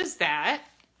 How cool is that?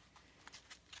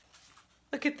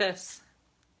 Look at this.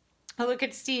 Oh, look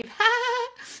at Steve.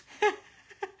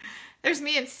 There's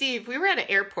me and Steve. We were at an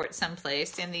airport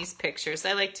someplace in these pictures.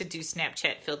 I like to do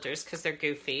Snapchat filters because they're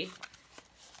goofy.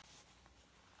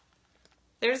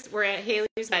 We're at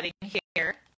Haley's wedding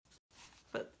here.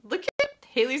 But look at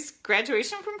Haley's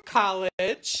graduation from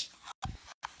college.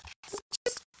 It's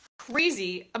just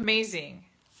crazy amazing.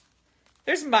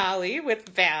 There's Molly with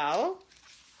Val.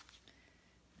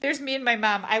 There's me and my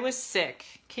mom. I was sick.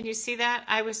 Can you see that?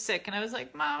 I was sick. And I was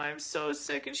like, Mom, I'm so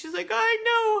sick. And she's like, I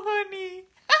know, honey.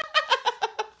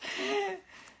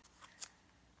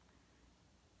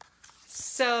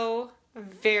 So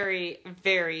very,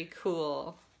 very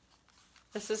cool.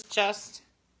 This is just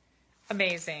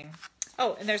amazing.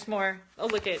 Oh, and there's more. Oh,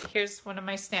 look at, here's one of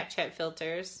my Snapchat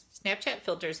filters. Snapchat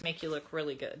filters make you look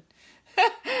really good.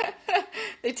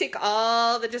 They take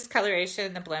all the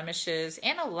discoloration, the blemishes,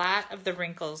 and a lot of the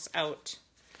wrinkles out.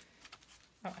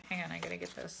 Oh, hang on, I gotta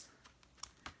get this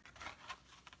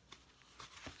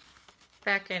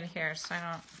back in here so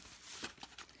I don't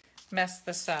mess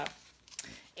this up.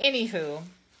 Anywho,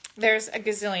 there's a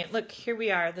gazillion. Look, here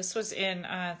we are. This was in,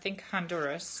 I think,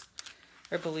 Honduras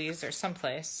or Belize or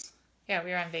someplace. Yeah, we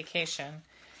were on vacation.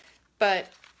 But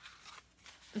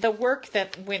the work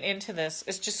that went into this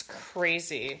is just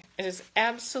crazy. It is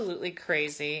absolutely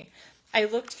crazy. I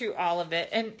looked through all of it,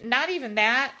 and not even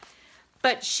that,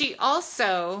 but she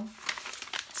also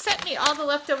sent me all the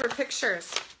leftover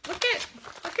pictures. Look at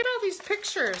all these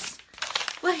pictures.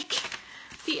 Like,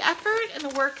 the effort and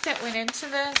the work that went into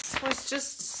this was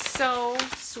just so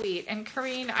sweet. And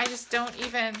Corrine, I just don't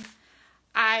even,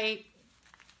 I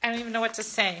don't even know what to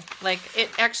say. Like, it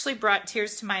actually brought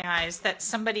tears to my eyes that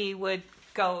somebody would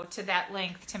go to that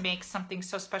length to make something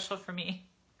so special for me,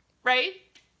 right?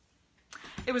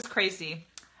 It was crazy,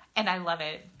 and I love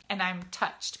it, and I'm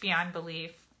touched beyond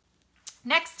belief.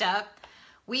 Next up,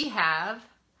 we have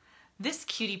this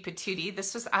cutie patootie.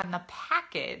 This was on the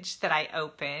package that I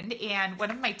opened, and one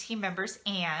of my team members,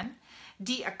 Anne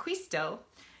D'Aquisto,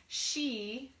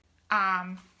 she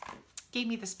gave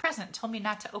me this present, told me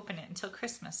not to open it until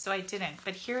Christmas, so I didn't.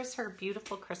 But here's her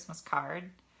beautiful Christmas card.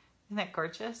 Isn't that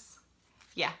gorgeous?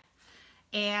 Yeah.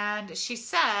 And she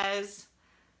says,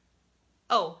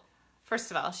 oh, first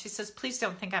of all, she says, please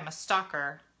don't think I'm a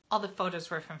stalker. All the photos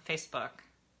were from Facebook.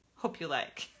 Hope you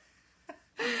like.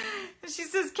 She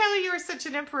says, Kelly, you are such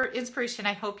an inspiration.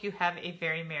 I hope you have a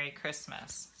very Merry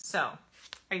Christmas. So,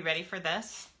 are you ready for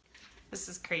this? This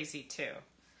is crazy too.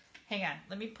 Hang on,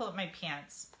 let me pull up my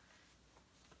pants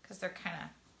because they're kind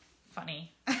of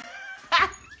funny.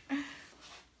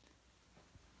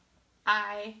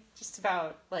 I just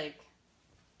about like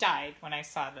died when I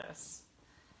saw this.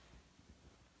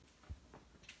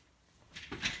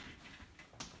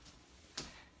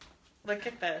 Look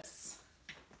at this.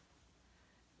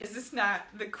 Is this not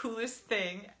the coolest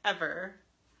thing ever?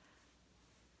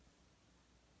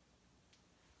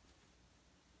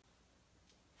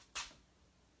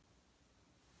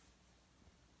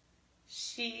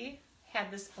 She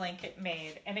had this blanket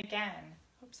made, and again,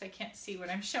 oops, I can't see what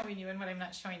I'm showing you and what I'm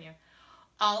not showing you.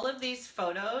 All of these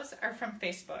photos are from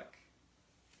Facebook.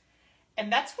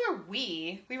 And that's where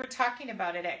we were talking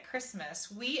about it at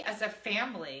Christmas. We as a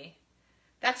family,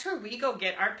 that's where we go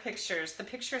get our pictures, the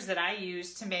pictures that I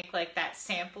use to make like that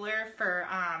sampler for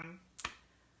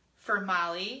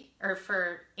Molly or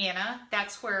for Anna.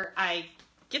 That's where I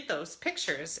get those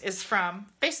pictures, is from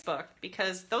Facebook,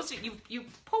 because those you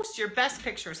post your best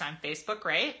pictures on Facebook,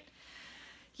 right?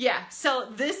 Yeah, so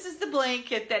this is the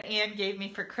blanket that Anne gave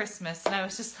me for Christmas, and I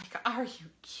was just like, are you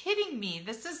kidding me?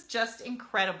 This is just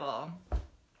incredible.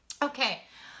 Okay,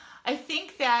 I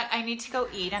think that I need to go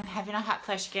eat. I'm having a hot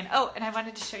flash again. Oh, and I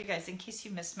wanted to show you guys, in case you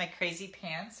missed my crazy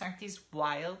pants. Aren't these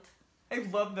wild? I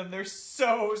love them. They're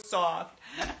so soft.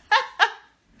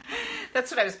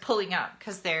 That's what I was pulling up,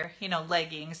 because they're, you know,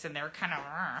 leggings, and they're kind of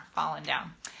falling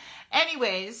down.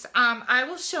 Anyways, I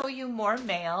will show you more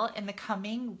mail in the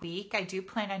coming week. I do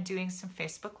plan on doing some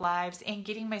Facebook Lives and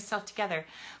getting myself together.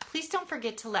 Please don't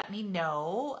forget to let me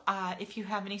know if you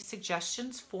have any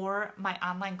suggestions for my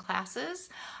online classes.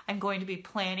 I'm going to be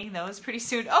planning those pretty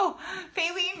soon. Oh,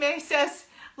 Faylene May says,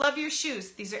 love your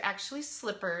shoes. These are actually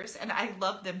slippers, and I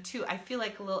love them too. I feel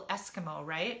like a little Eskimo,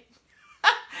 right?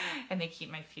 And they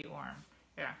keep my feet warm.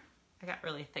 Yeah, I got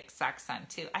really thick socks on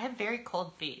too. I have very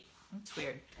cold feet. That's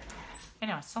weird. I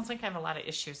know, it sounds like I have a lot of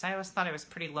issues. I always thought I was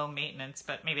pretty low maintenance,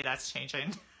 but maybe that's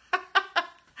changing.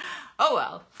 Oh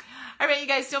well. All right, you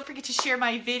guys, don't forget to share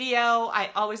my video. I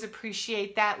always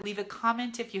appreciate that. Leave a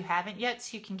comment if you haven't yet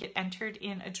so you can get entered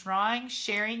in a drawing.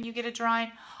 Sharing, you get a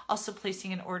drawing. Also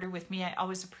placing an order with me. I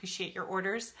always appreciate your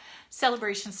orders.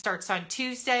 Celebration starts on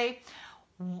Tuesday.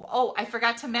 Oh, I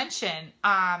forgot to mention,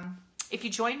 if you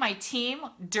join my team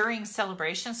during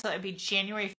celebration, so that would be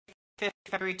January 5th,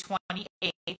 February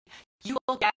 28th, you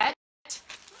will get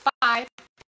 5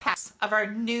 packs of our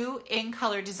new In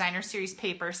Color Designer Series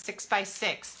paper,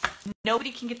 6x6.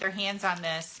 Nobody can get their hands on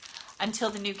this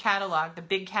until the new catalog, the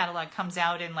big catalog, comes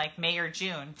out in like May or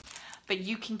June. But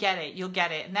you can get it, you'll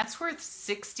get it. And that's worth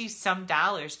 $60-some,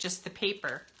 just the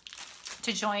paper.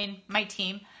 To join my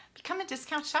team, become a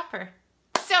discount shopper.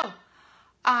 So,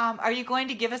 are you going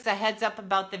to give us a heads up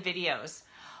about the videos?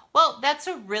 Well, that's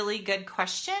a really good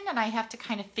question, and I have to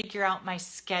kind of figure out my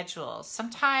schedule.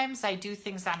 Sometimes I do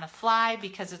things on the fly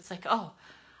because it's like, oh,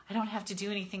 I don't have to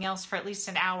do anything else for at least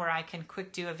an hour. I can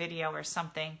quick do a video or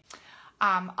something.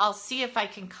 I'll see if I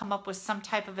can come up with some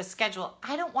type of a schedule.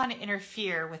 I don't want to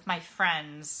interfere with my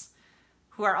friends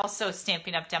who are also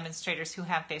Stampin' Up! Demonstrators who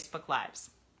have Facebook Lives.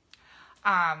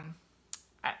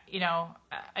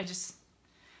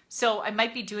 So I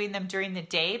might be doing them during the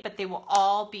day, but they will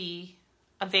all be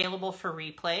available for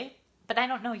replay, but I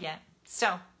don't know yet.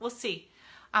 So we'll see.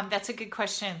 That's a good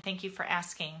question. Thank you for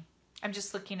asking. I'm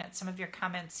just looking at some of your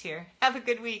comments here. Have a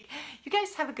good week. You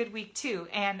guys have a good week too.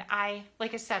 And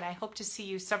like I said, I hope to see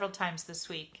you several times this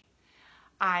week.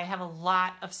 I have a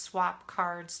lot of swap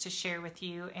cards to share with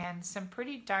you and some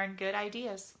pretty darn good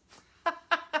ideas.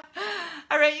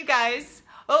 All right, you guys.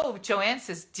 Oh, Joanne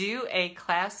says, do a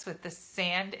class with the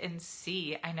sand and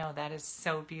sea. I know, that is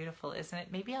so beautiful, isn't it?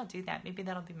 Maybe I'll do that. Maybe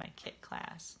that'll be my kit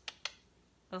class.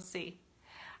 We'll see.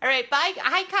 All right, bye.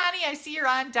 Hi, Connie. I see you're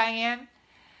on, Diane.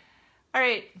 All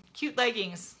right, cute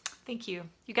leggings. Thank you.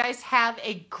 You guys have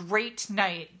a great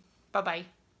night. Bye-bye.